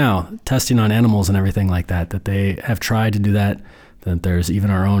 including now, testing on animals and everything like that, that they have tried to do that. That there's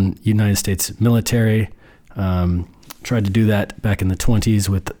even our own United States military tried to do that back in the 1920s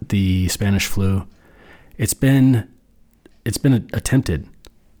with the Spanish flu. It's been attempted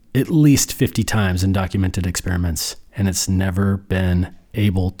at least 50 times in documented experiments, and it's never been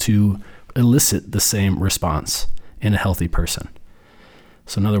able to elicit the same response in a healthy person.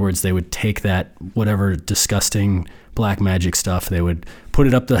 So in other words, they would take that whatever disgusting black magic stuff, they would put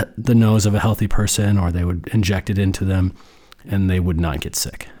it up the nose of a healthy person, or they would inject it into them, and they would not get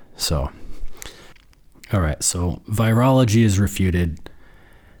sick. So, all right, so virology is refuted.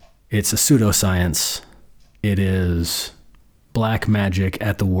 It's a pseudoscience. It is black magic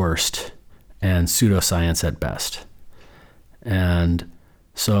at the worst and pseudoscience at best. And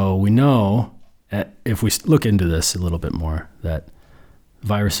so we know, if we look into this a little bit more, that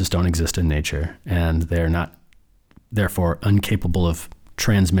viruses don't exist in nature, and they're not, therefore, incapable of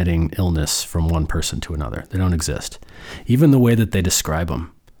transmitting illness from one person to another. They don't exist. Even the way that they describe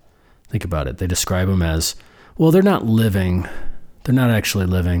them. Think about it. They describe them as, well, they're not living. They're not actually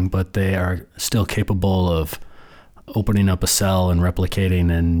living, but they are still capable of opening up a cell and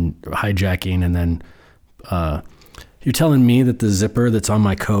replicating and hijacking. And then you're telling me that the zipper that's on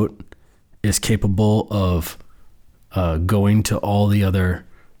my coat is capable of going to all the other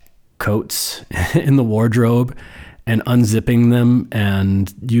coats in the wardrobe and unzipping them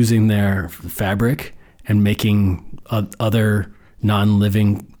and using their fabric and making other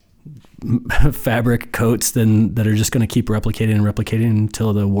non-living fabric coats that are just going to keep replicating and replicating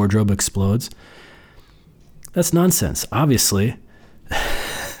until the wardrobe explodes. That's nonsense. Obviously,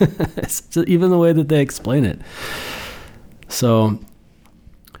 It's just, even the way that they explain it. So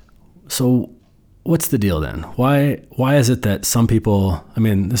what's the deal then? Why is it that some people,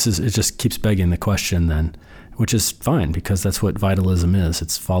 it just keeps begging the question then, which is fine because that's what vitalism is.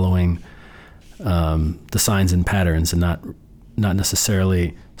 It's following the signs and patterns and not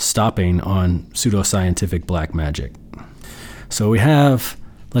necessarily stopping on pseudoscientific black magic. So we have,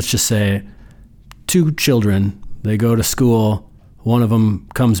 let's just say, 2 children. They go to school. One of them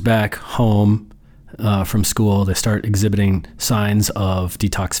comes back home from school. They start exhibiting signs of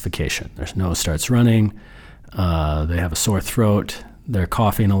detoxification. Their nose starts running. They have a sore throat. They're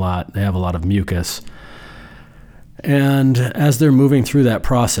coughing a lot. They have a lot of mucus. And as they're moving through that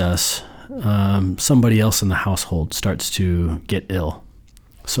process, somebody else in the household starts to get ill.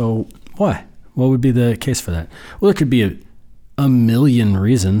 So why? What would be the case for that? Well, there could be a million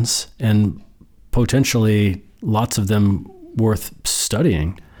reasons, and potentially lots of them worth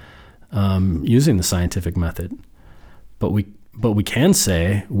studying using the scientific method. But we can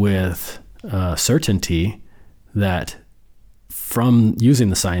say with certainty that from using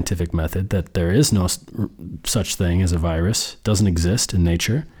the scientific method that there is no such thing as a virus, doesn't exist in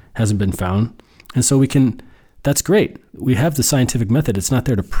nature, hasn't been found. And so that's great. We have the scientific method. It's not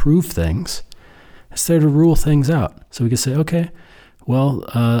there to prove things. It's there to rule things out. So we can say, okay,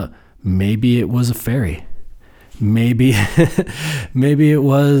 well, maybe it was a fairy. Maybe it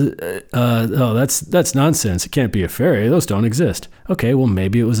was, that's nonsense. It can't be a fairy. Those don't exist. Okay, well,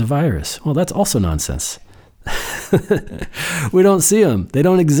 maybe it was a virus. Well, that's also nonsense. We don't see them. They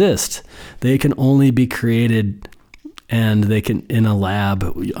don't exist. They can only be created, and they can in a lab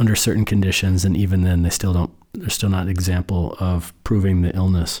under certain conditions, and even then they're still not an example of proving the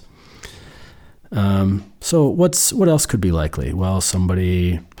illness. So what else could be likely? Well,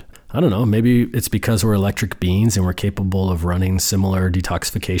 somebody, I don't know, maybe it's because we're electric beings and we're capable of running similar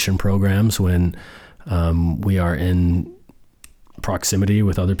detoxification programs when we are in proximity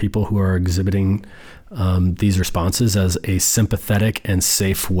with other people who are exhibiting these responses as a sympathetic and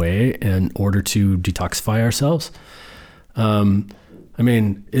safe way in order to detoxify ourselves.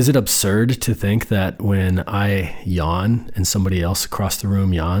 Is it absurd to think that when I yawn and somebody else across the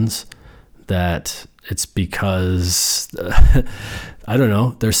room yawns, that it's because, I don't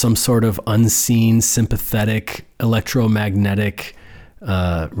know, there's some sort of unseen sympathetic electromagnetic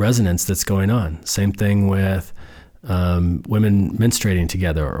resonance that's going on? Same thing with women menstruating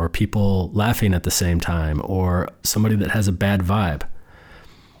together, or people laughing at the same time, or somebody that has a bad vibe.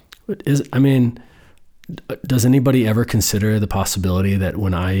 Does anybody ever consider the possibility that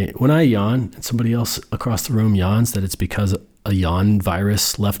when I yawn and somebody else across the room yawns, that it's because a yawn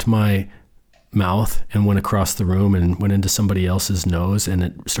virus left my mouth and went across the room and went into somebody else's nose, and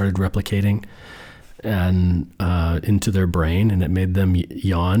it started replicating and into their brain, and it made them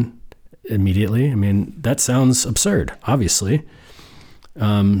yawn immediately? That sounds absurd, obviously.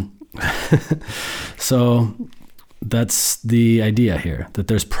 So that's the idea here, that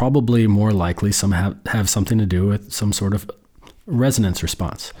there's probably more likely some have something to do with some sort of resonance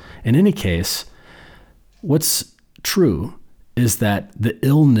response. In any case, what's true is that the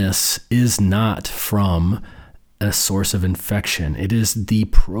illness is not from a source of infection. It is the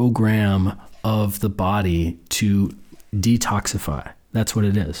program of the body to detoxify. That's what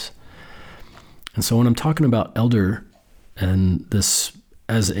it is. And so when I'm talking about elder and this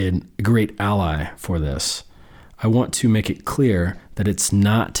as a great ally for this, I want to make it clear that it's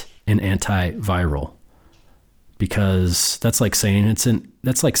not an antiviral, because that's like saying it's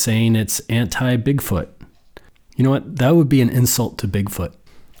anti-Bigfoot. You know what? That would be an insult to Bigfoot.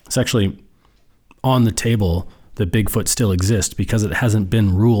 It's actually on the table that Bigfoot still exists, because it hasn't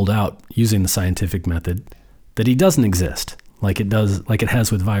been ruled out using the scientific method that he doesn't exist like it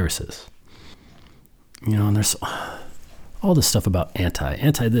has with viruses. And there's all this stuff about anti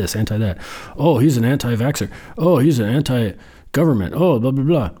this, anti that. Oh, he's an anti-vaxxer. Oh, he's an anti-government. Oh, blah, blah,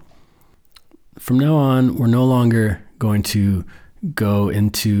 blah. From now on, we're no longer going to go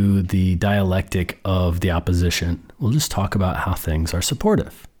into the dialectic of the opposition. We'll just talk about how things are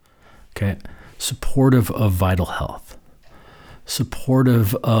supportive. Okay? Supportive of vital health.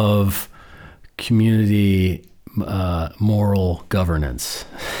 Supportive of community moral governance.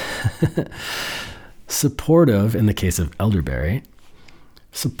 Supportive, in the case of elderberry,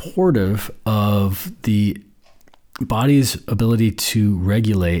 supportive of the body's ability to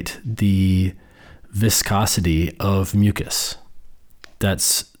regulate the viscosity of mucus.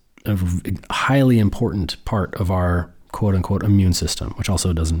 That's a highly important part of our quote-unquote immune system, which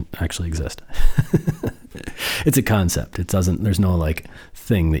also doesn't actually exist. It's a concept. There's no like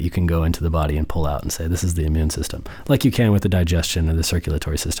thing that you can go into the body and pull out and say, this is the immune system, like you can with the digestion and the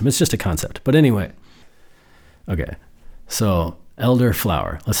circulatory system. It's just a concept. But anyway, okay. So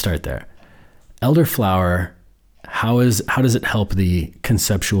elderflower, let's start there. Elderflower, how does it help the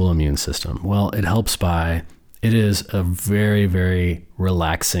conceptual immune system? Well, it helps it is a very, very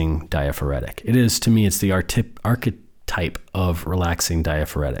relaxing diaphoretic. To me, it's the archetype of relaxing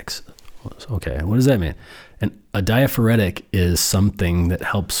diaphoretics. Okay, what does that mean? And a diaphoretic is something that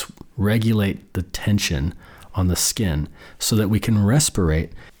helps regulate the tension on the skin so that we can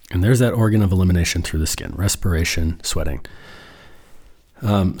respirate. And there's that organ of elimination through the skin, respiration, sweating.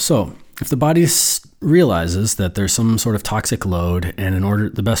 So if the body realizes that there's some sort of toxic load, and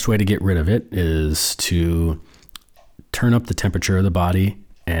the best way to get rid of it is to turn up the temperature of the body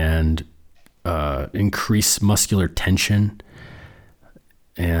and increase muscular tension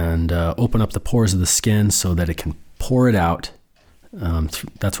and open up the pores of the skin so that it can pour it out.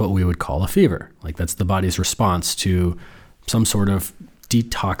 That's what we would call a fever. Like that's the body's response to some sort of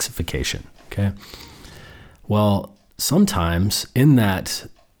detoxification. Okay. Well, sometimes in that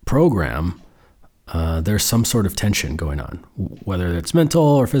program, there's some sort of tension going on, whether it's mental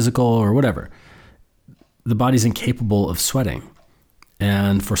or physical or whatever. The body's incapable of sweating.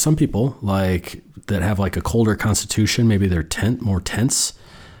 And for some people that have like a colder constitution, maybe they're more tense,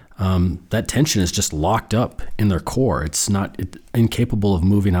 that tension is just locked up in their core. It's incapable of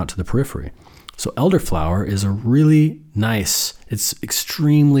moving out to the periphery. So elderflower is a really nice, it's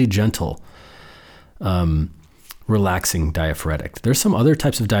extremely gentle, relaxing diaphoretic. There's some other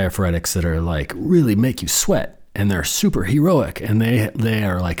types of diaphoretics that are like really make you sweat, and they're super heroic, and they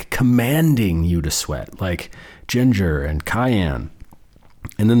are like commanding you to sweat, like ginger and cayenne.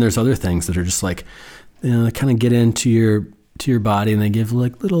 And then there's other things that are just like, they kind of get into your body, and they give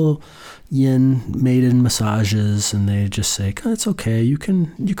like little yin maiden massages, and they just say, oh, it's okay. You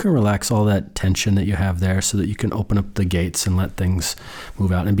can relax all that tension that you have there so that you can open up the gates and let things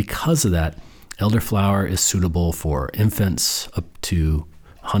move out. And because of that, elderflower is suitable for infants up to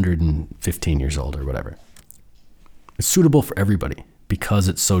 115 years old or whatever. It's suitable for everybody because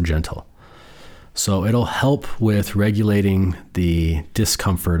it's so gentle. So it'll help with regulating the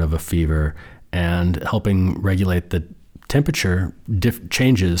discomfort of a fever and helping regulate the temperature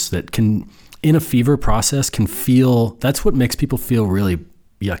changes that can, in a fever process, can feel, that's what makes people feel really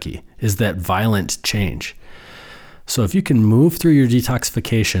yucky, is that violent change. So if you can move through your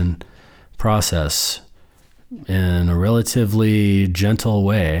detoxification process in a relatively gentle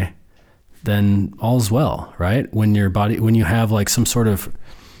way, then all's well, right? When you have like some sort of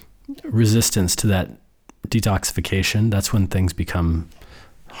resistance to that detoxification, that's when things become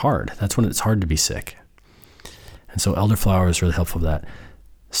hard. That's when it's hard to be sick. And so elderflower is really helpful for that.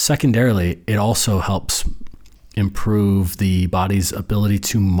 Secondarily, it also helps improve the body's ability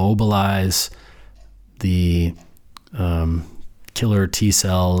to mobilize the killer T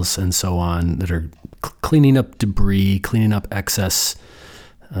cells and so on that are cleaning up debris, cleaning up excess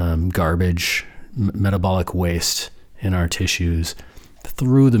garbage, metabolic waste in our tissues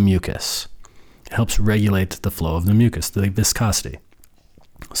through the mucus. It helps regulate the flow of the mucus, the viscosity.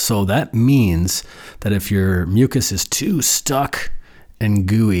 So that means that if your mucus is too stuck and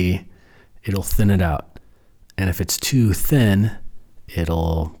gooey, it'll thin it out. And if it's too thin,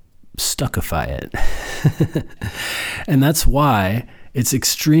 it'll stuckify it. And that's why it's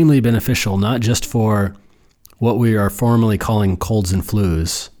extremely beneficial, not just for what we are formally calling colds and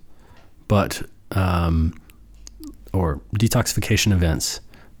flus, but or detoxification events,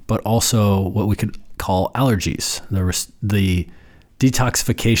 but also what we could call allergies. The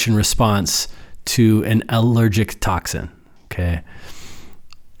detoxification response to an allergic toxin. Okay,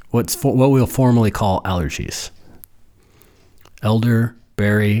 what we'll formally call allergies.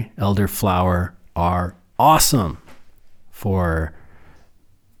 Elderberry, elderflower are awesome for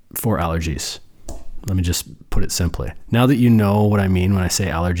allergies. Let me just put it simply. Now that you know what I mean when I say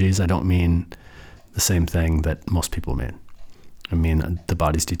allergies, I don't mean the same thing that most people mean. I mean the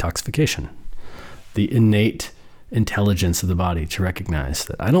body's detoxification, the innate intelligence of the body to recognize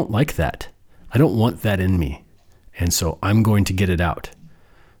that I don't like that. I don't want that in me. And so I'm going to get it out.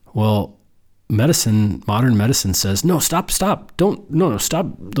 Well, modern medicine says, no, stop. Stop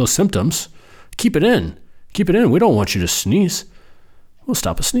those symptoms. Keep it in. We don't want you to sneeze. We'll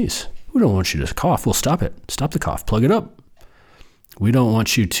stop a sneeze. We don't want you to cough. We'll stop it. Stop the cough. Plug it up. We don't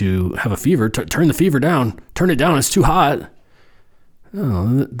want you to have a fever. Turn the fever down. Turn it down. It's too hot.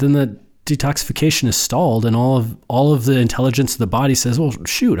 Oh, then the detoxification is stalled, and all of the intelligence of the body says, well,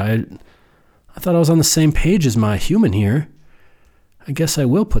 shoot, I thought I was on the same page as my human here. I guess I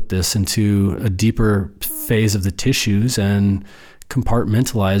will put this into a deeper phase of the tissues and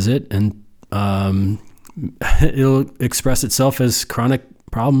compartmentalize it, and it'll express itself as chronic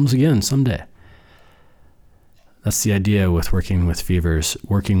problems again someday. That's the idea with working with fevers,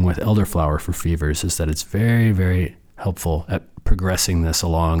 working with elderflower for fevers, is that it's very, very helpful at progressing this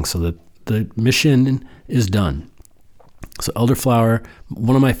along so that the mission is done. So elderflower,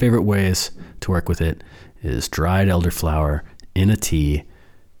 one of my favorite ways to work with it is dried elderflower in a tea.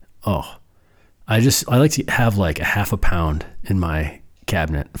 Oh, I like to have like a half a pound in my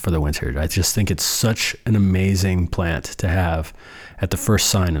cabinet for the winter. I just think it's such an amazing plant to have at the first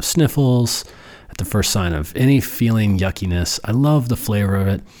sign of sniffles, at the first sign of any feeling yuckiness. I love the flavor of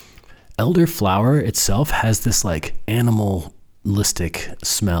it. Elderflower itself has this like animalistic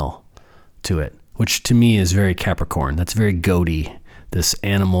smell to it, which to me is very Capricorn. That's very goaty, this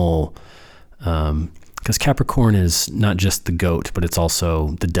animal, because Capricorn is not just the goat, but it's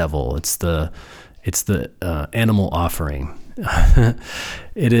also the devil. It's the animal offering.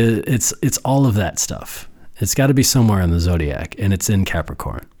 It's all of that stuff. It's got to be somewhere in the zodiac, and it's in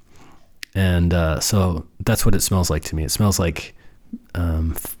Capricorn. And so that's what it smells like to me. It smells like,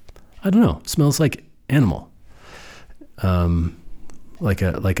 I don't know, it smells like animal, like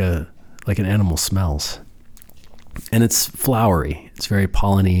an animal smells. And it's flowery. It's very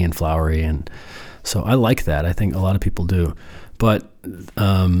polleny and flowery, and so I like that. I think a lot of people do. But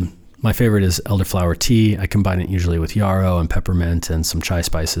my favorite is elderflower tea. I combine it usually with yarrow and peppermint and some chai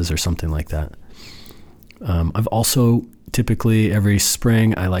spices or something like that. I've also typically every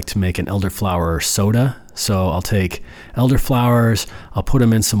spring I like to make an elderflower soda. So I'll take elderflowers, I'll put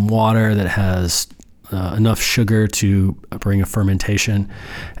them in some water that has enough sugar to bring a fermentation,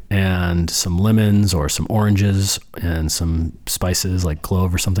 and some lemons or some oranges and some spices like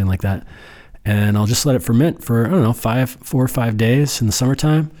clove or something like that. And I'll just let it ferment for, 4 or 5 days in the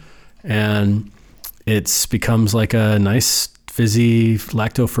summertime. And it becomes like a nice fizzy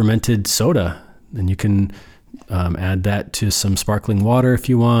lacto-fermented soda. And you can add that to some sparkling water if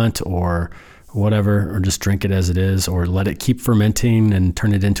you want, or whatever, or just drink it as it is, or let it keep fermenting and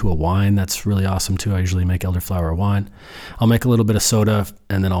turn it into a wine. That's really awesome too. I usually make elderflower wine. I'll make a little bit of soda,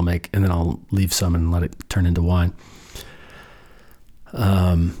 and then I'll leave some and let it turn into wine.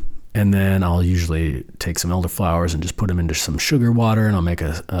 And then I'll usually take some elderflowers and just put them into some sugar water, and I'll make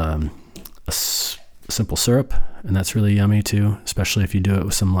a simple syrup, and that's really yummy too, especially if you do it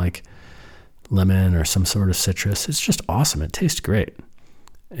with some like lemon or some sort of citrus. It's just awesome. It tastes great.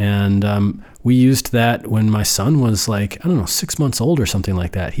 And we used that when my son was like, 6 months old or something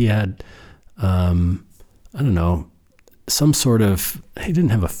like that. He had, some sort of, he didn't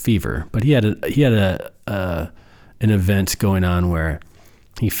have a fever, but he had an event going on where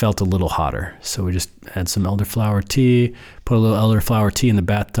he felt a little hotter. So we just had some elderflower tea, put a little elderflower tea in the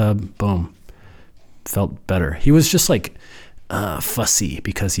bathtub, boom, felt better. He was just like fussy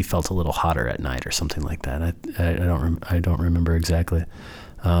because he felt a little hotter at night or something like that. I don't remember exactly.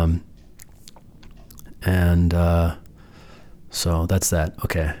 So that's that.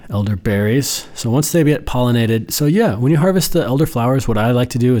 Okay. Elderberries. So once they get pollinated, so yeah, when you harvest the elderflowers, what I like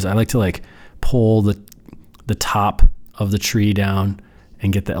to do is I like to like pull the top of the tree down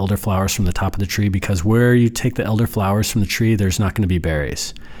and get the elderflowers from the top of the tree, because where you take the elderflowers from the tree, there's not going to be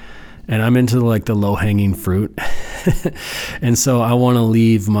berries. And I'm into like the low hanging fruit. And so I want to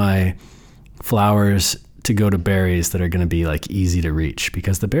leave my flowers to go to berries that are going to be like easy to reach,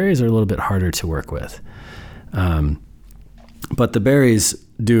 because the berries are a little bit harder to work with. But the berries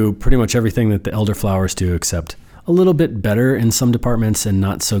do pretty much everything that the elderflowers do, except a little bit better in some departments and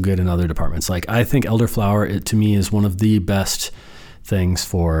not so good in other departments. Like I think elderflower, to me, is one of the best things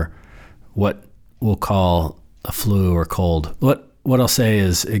for what we'll call a flu or cold. What I'll say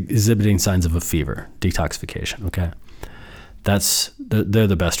is exhibiting signs of a fever, detoxification. Okay. They're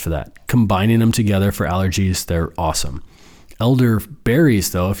the best for that. Combining them together for allergies, they're awesome.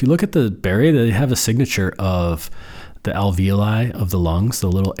 Elderberries, though, if you look at the berry, they have a signature of the alveoli of the lungs,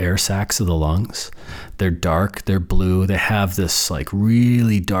 the little air sacs of the lungs. They're dark, they're blue. They have this like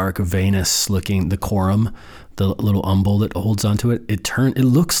really dark venous looking, the corum, the little umbel that holds onto it. It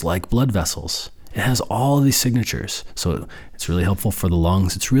looks like blood vessels. It has all of these signatures. So it's really helpful for the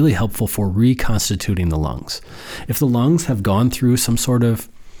lungs. It's really helpful for reconstituting the lungs. If the lungs have gone through some sort of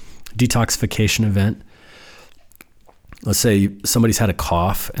detoxification event, let's say somebody's had a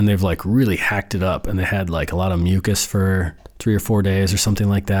cough and they've like really hacked it up and they had like a lot of mucus for 3 or 4 days or something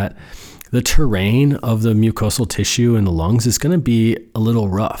like that, the terrain of the mucosal tissue in the lungs is going to be a little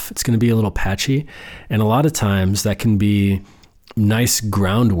rough. It's going to be a little patchy. And a lot of times that can be nice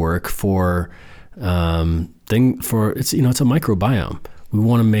groundwork for thing for it's a microbiome. We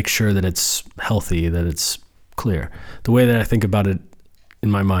want to make sure that it's healthy, that it's clear. The way that I think about it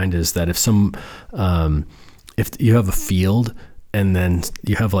in my mind is that if you have a field and then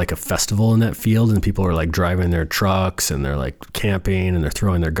you have like a festival in that field and people are like driving their trucks and they're like camping and they're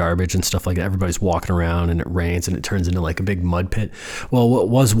throwing their garbage and stuff like that. Everybody's walking around and it rains and it turns into like a big mud pit. Well, what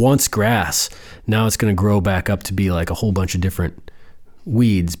was once grass, now it's going to grow back up to be like a whole bunch of different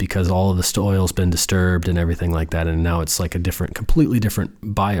weeds because all of the soil's been disturbed and everything like that. And now it's like a completely different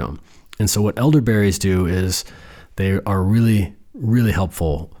biome. And so what elderberries do is they are really, really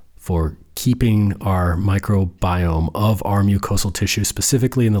helpful for keeping our microbiome of our mucosal tissue,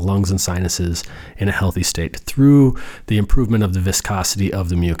 specifically in the lungs and sinuses, in a healthy state through the improvement of the viscosity of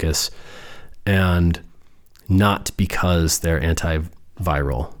the mucus, and not because they're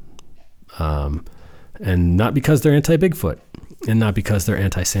antiviral, and not because they're anti-Bigfoot, and not because they're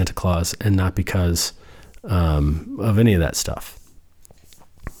anti-Santa Claus, and not because of any of that stuff.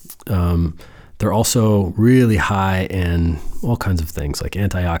 They're also really high in all kinds of things like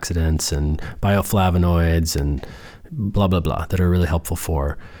antioxidants and bioflavonoids and blah, blah, blah that are really helpful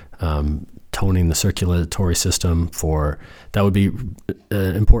for toning the circulatory system. That would be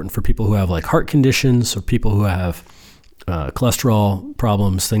important for people who have like heart conditions or people who have cholesterol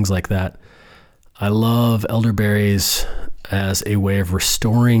problems, things like that. I love elderberries as a way of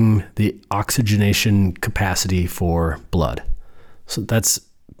restoring the oxygenation capacity for blood. So that's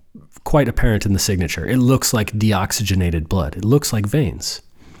quite apparent in the signature. It looks like deoxygenated blood. It looks like veins.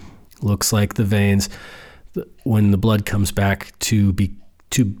 It looks like the veins, when the blood comes back to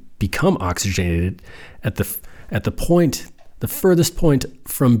become oxygenated, at the point, the furthest point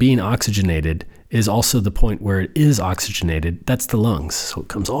from being oxygenated is also the point where it is oxygenated. That's the lungs. So it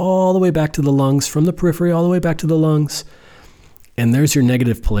comes all the way back to the lungs, from the periphery all the way back to the lungs. And there's your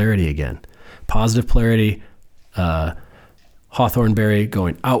negative polarity again. Positive polarity, hawthornberry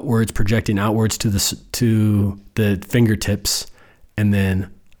going outwards, projecting outwards to the fingertips, and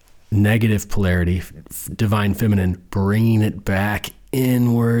then negative polarity, divine feminine, bringing it back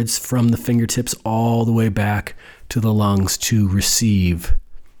inwards from the fingertips all the way back to the lungs to receive.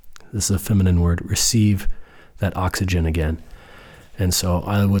 This is a feminine word, receive that oxygen again. And so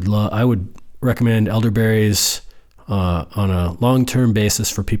I would recommend elderberries on a long-term basis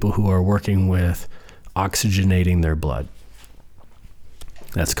for people who are working with oxygenating their blood.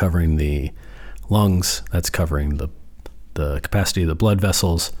 That's covering the lungs. That's covering the capacity of the blood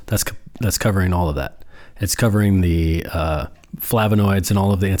vessels. That's covering all of that. It's covering the flavonoids and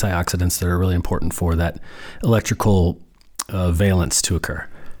all of the antioxidants that are really important for that electrical valence to occur.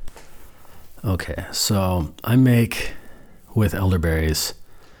 Okay, so I make with elderberries.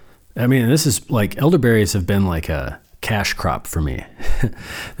 I mean, this is like, elderberries have been like a cash crop for me.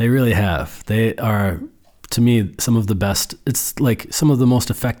 They really have. They are, to me, some of the best. It's like some of the most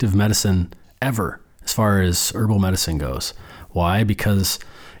effective medicine ever as far as herbal medicine goes. Why? Because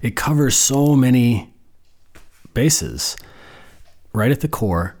it covers so many bases right at the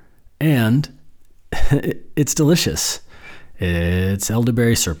core, and it's delicious. It's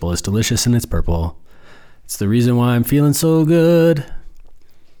elderberry syrup. It's delicious and it's purple. It's the reason why I'm feeling so good.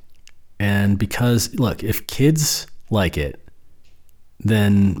 And because, look, if kids like it,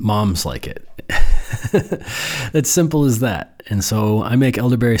 then moms like it. It's simple as that. And so I make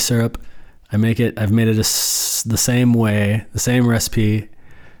elderberry syrup. I've made it the same way, the same recipe,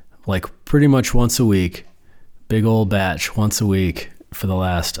 like pretty much once a week, big old batch once a week for the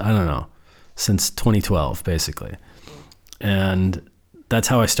last, I don't know, since 2012, basically. And that's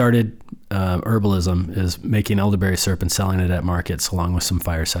how I started herbalism, is making elderberry syrup and selling it at markets along with some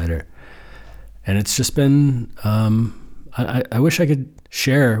fire cider. And it's just been, I wish I could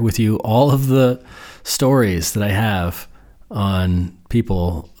share with you all of the stories that I have on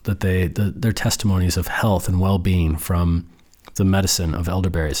people that their testimonies of health and well-being from the medicine of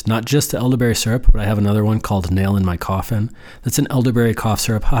elderberries. Not just the elderberry syrup, but I have another one called Nail in My Coffin. That's an elderberry cough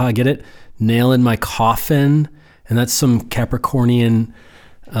syrup. Haha, get it? Nail in My Coffin. And that's some Capricornian,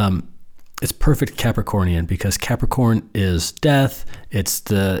 it's perfect Capricornian, because Capricorn is death. It's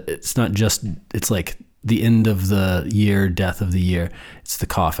like the end of the year, death of the year. It's the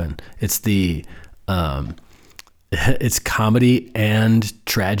coffin. It's it's comedy and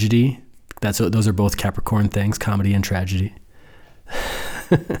tragedy. Those are both Capricorn things, comedy and tragedy.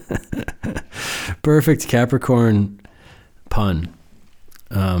 Perfect Capricorn pun.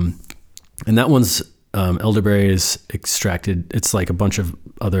 And that one's elderberry is extracted. It's like a bunch of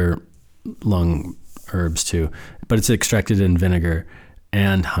other lung herbs too, but it's extracted in vinegar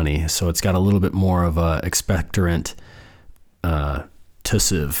and honey. So it's got a little bit more of a expectorant,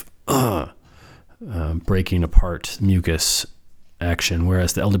 tussive breaking apart mucus action,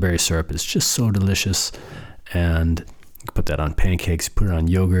 whereas the elderberry syrup is just so delicious. And you can put that on pancakes, put it on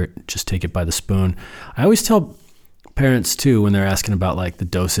yogurt, just take it by the spoon. I always tell parents too, when they're asking about like the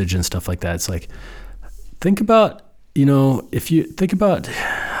dosage and stuff like that, it's like, think about, if you think about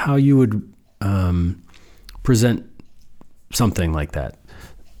how you would present something like that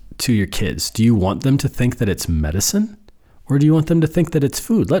to your kids. Do you want them to think that it's medicine, or do you want them to think that it's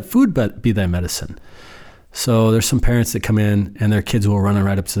food? Let food be thy medicine. So there's some parents that come in and their kids will run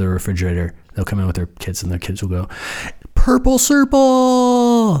right up to the refrigerator. They'll come in with their kids and their kids will go, purple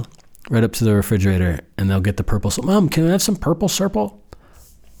Serple, right up to the refrigerator, and they'll get the purple. Mom, can I have some purple Serple?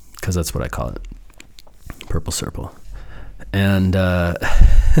 Because that's what I call it, purple Serple. And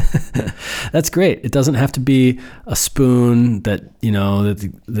that's great. It doesn't have to be a spoon that,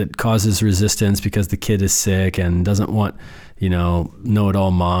 that causes resistance because the kid is sick and doesn't want,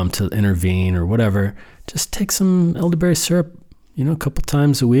 know-it-all mom to intervene or whatever. Just take some elderberry syrup, a couple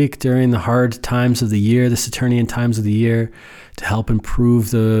times a week during the hard times of the year, the Saturnian times of the year, to help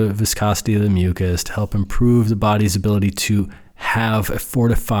improve the viscosity of the mucus, to help improve the body's ability to have a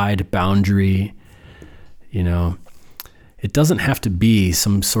fortified boundary. It doesn't have to be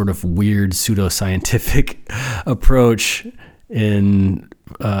some sort of weird pseudoscientific approach in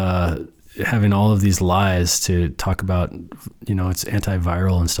having all of these lies to talk about, it's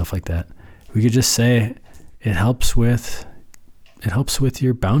antiviral and stuff like that. We could just say it helps with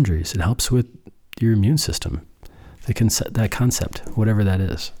your boundaries. It helps with your immune system. That concept, whatever that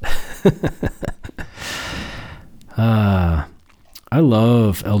is. I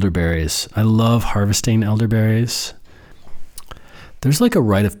love elderberries. I love harvesting elderberries. There's like a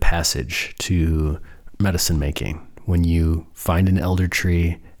rite of passage to medicine making when you find an elder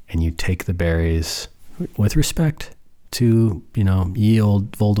tree and you take the berries with respect to, ye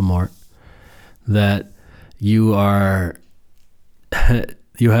old Voldemort, that you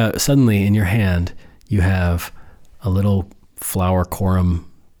have suddenly in your hand, you have a little flower corum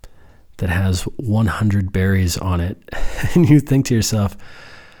that has 100 berries on it. And you think to yourself,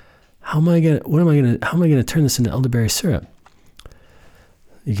 how am I going to turn this into elderberry syrup?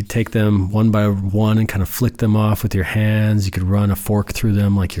 You could take them one by one and kind of flick them off with your hands. You could run a fork through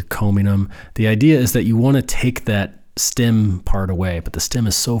them like you're combing them. The idea is that you want to take that stem part away, but the stem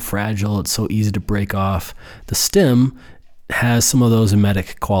is so fragile. It's so easy to break off. The stem has some of those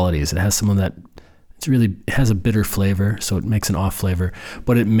emetic qualities. It has some of that. It has a bitter flavor, so it makes an off flavor,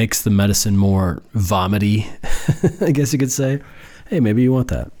 but it makes the medicine more vomity, I guess you could say. Hey, maybe you want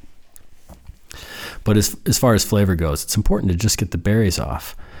that. But as far as flavor goes, it's important to just get the berries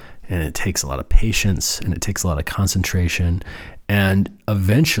off. And it takes a lot of patience and it takes a lot of concentration. And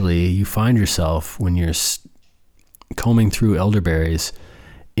eventually you find yourself, when you're combing through elderberries,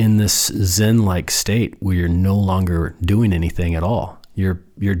 in this Zen-like state where you're no longer doing anything at all.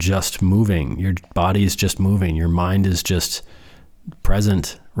 You're just moving. Your body is just moving. Your mind is just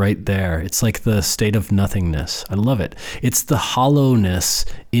present right there. It's like the state of nothingness. I love it. It's the hollowness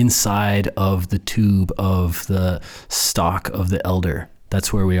inside of the tube of the stalk of the elder.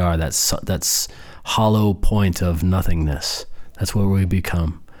 That's where we are. That's hollow point of nothingness. That's where we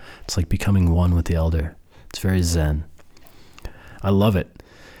become. It's like becoming one with the elder. It's very Zen. I love it.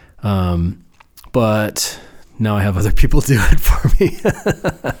 But now I have other people do it for me.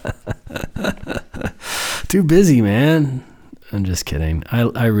 Too busy, man. I'm just kidding.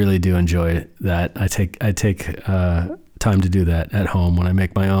 I really do enjoy that. I take time to do that at home when I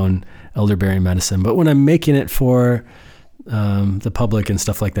make my own elderberry medicine. But when I'm making it for the public and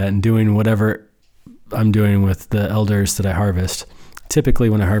stuff like that, and doing whatever I'm doing with the elders that I harvest, typically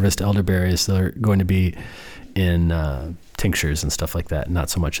when I harvest elderberries, they're going to be in tinctures and stuff like that, not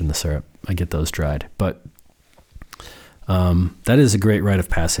so much in the syrup. I get those dried. But that is a great rite of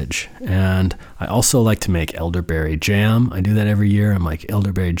passage. And I also like to make elderberry jam. I do that every year. I'm like,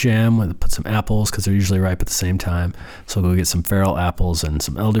 elderberry jam, with put some apples because they're usually ripe at the same time. So I'll go get some feral apples and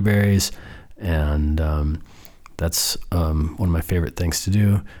some elderberries. And that's one of my favorite things to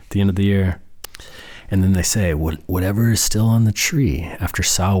do at the end of the year. And then they say, whatever is still on the tree after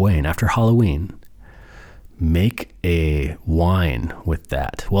Samhain, after Halloween, make a wine with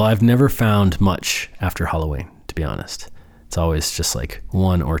that. Well, I've never found much after Halloween, to be honest. It's always just like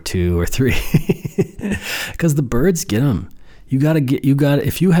 1 or 2 or 3 because the birds get them.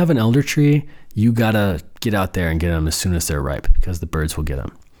 If you have an elder tree, you gotta get out there and get them as soon as they're ripe because the birds will get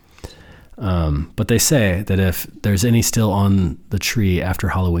them. But they say that if there's any still on the tree after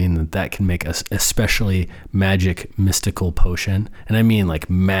Halloween, that can make a especially magic mystical potion. And I mean like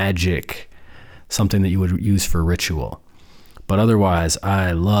magic, something that you would use for ritual. But otherwise,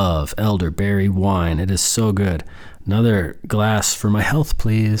 I love elderberry wine. It is so good. Another glass for my health,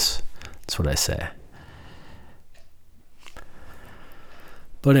 please. That's what I say.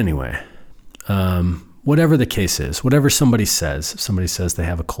 But anyway, whatever the case is, whatever somebody says, if somebody says they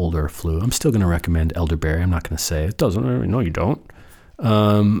have a cold or a flu, I'm still going to recommend elderberry. I'm not going to say it doesn't. No, you don't.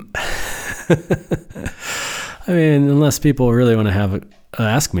 I mean, unless people really want to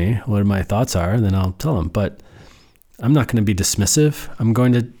ask me what my thoughts are, then I'll tell them. But I'm not going to be dismissive. I'm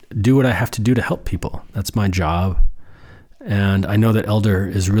going to do what I have to do to help people. That's my job. And I know that elder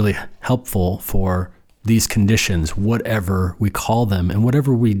is really helpful for these conditions, whatever we call them, and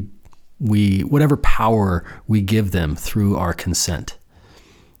whatever whatever power we give them through our consent.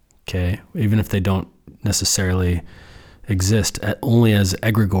 Okay, even if they don't necessarily exist only as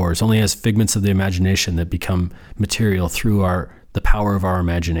egregores, only as figments of the imagination that become material through the power of our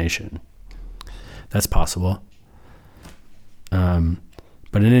imagination. That's possible.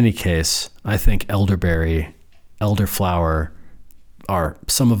 But in any case, I think elderberry, elderflower are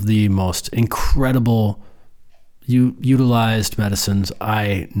some of the most incredible utilized medicines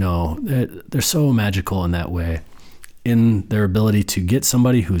I know. They're so magical in that way, in their ability to get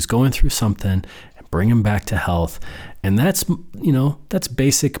somebody who's going through something and bring them back to health. And that's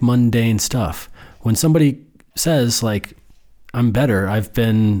basic mundane stuff. When somebody says like, I'm better, I've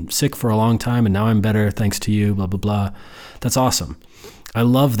been sick for a long time and now I'm better thanks to you, blah, blah, blah. That's awesome. I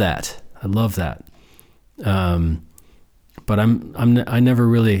love that. But I never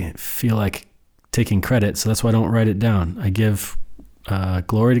really feel like taking credit, so that's why I don't write it down. I give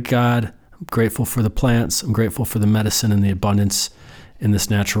glory to God. I'm grateful for the plants. I'm grateful for the medicine and the abundance in this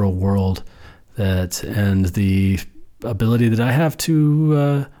natural world, and the ability that I have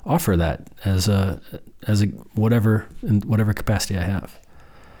to offer that as a whatever capacity I have.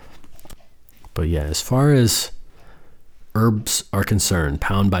 But yeah, as far as herbs are concerned,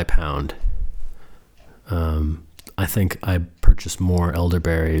 pound by pound, I think I purchase more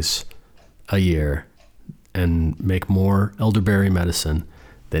elderberries a year and make more elderberry medicine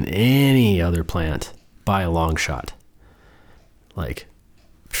than any other plant by a long shot. Like,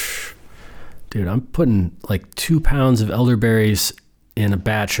 dude, I'm putting like 2 pounds of elderberries in a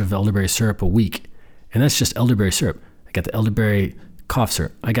batch of elderberry syrup a week. And that's just elderberry syrup. I got the elderberry cough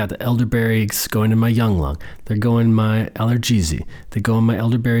syrup. I got the elderberries going in my young lung. They're going in my Allergizi. They go in my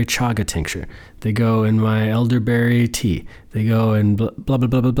elderberry chaga tincture. They go in my elderberry tea. They go in blah, blah,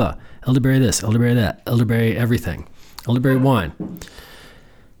 blah, blah, blah. Elderberry this, elderberry that, elderberry everything. Elderberry wine.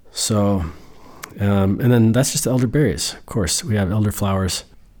 So, and then that's just the elderberries. Of course, we have elderflowers.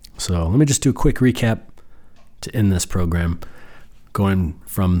 So let me just do a quick recap to end this program, going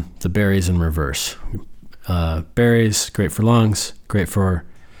from the berries in reverse. Berries, great for lungs, great for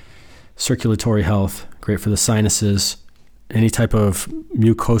circulatory health, great for the sinuses, any type of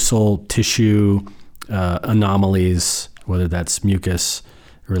mucosal tissue anomalies, whether that's mucus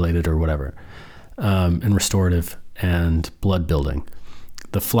related or whatever, and restorative and blood building.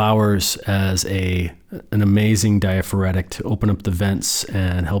 The flowers as an amazing diaphoretic to open up the vents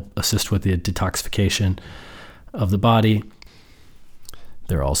and help assist with the detoxification of the body.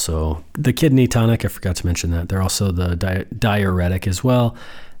 They're also the kidney tonic. I forgot to mention that. They're also the diuretic as well.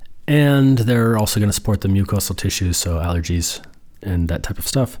 And they're also going to support the mucosal tissues, so allergies and that type of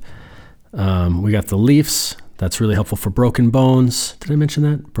stuff. We got the leaves. That's really helpful for broken bones. Did I mention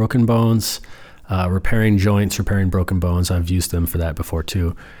that? Broken bones, repairing joints, repairing broken bones. I've used them for that before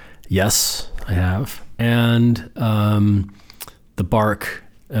too. Yes, I have. And the bark,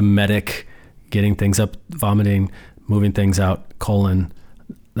 emetic, getting things up, vomiting, moving things out, colon.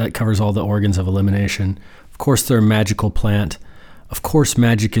 That covers all the organs of elimination. Of course, they're a magical plant. Of course,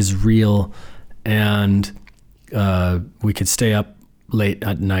 magic is real. And we could stay up late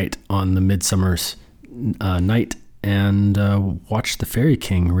at night on the midsummer's night and watch the fairy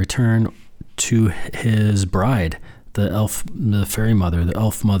king return to his bride, the fairy mother, the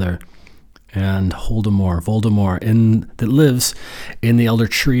elf mother, and Voldemort, that lives in the elder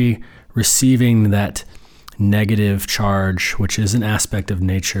tree, receiving that negative charge, which is an aspect of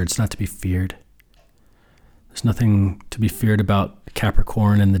nature. It's not to be feared. There's nothing to be feared about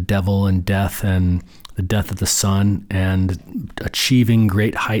Capricorn and the devil and death and the death of the sun and achieving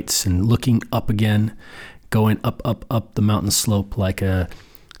great heights and looking up again, going up the mountain slope like a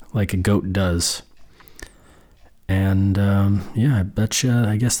goat does. And I betcha,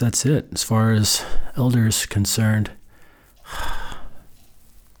 I guess that's it as far as elders concerned.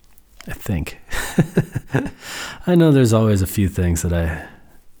 I think. I know there's always a few things that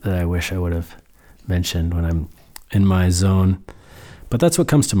I wish I would have mentioned when I'm in my zone, but that's what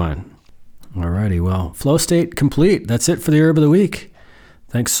comes to mind. Alrighty, well, flow state complete. That's it for the herb of the week.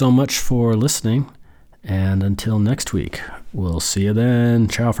 Thanks so much for listening. And until next week, we'll see you then.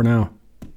 Ciao for now.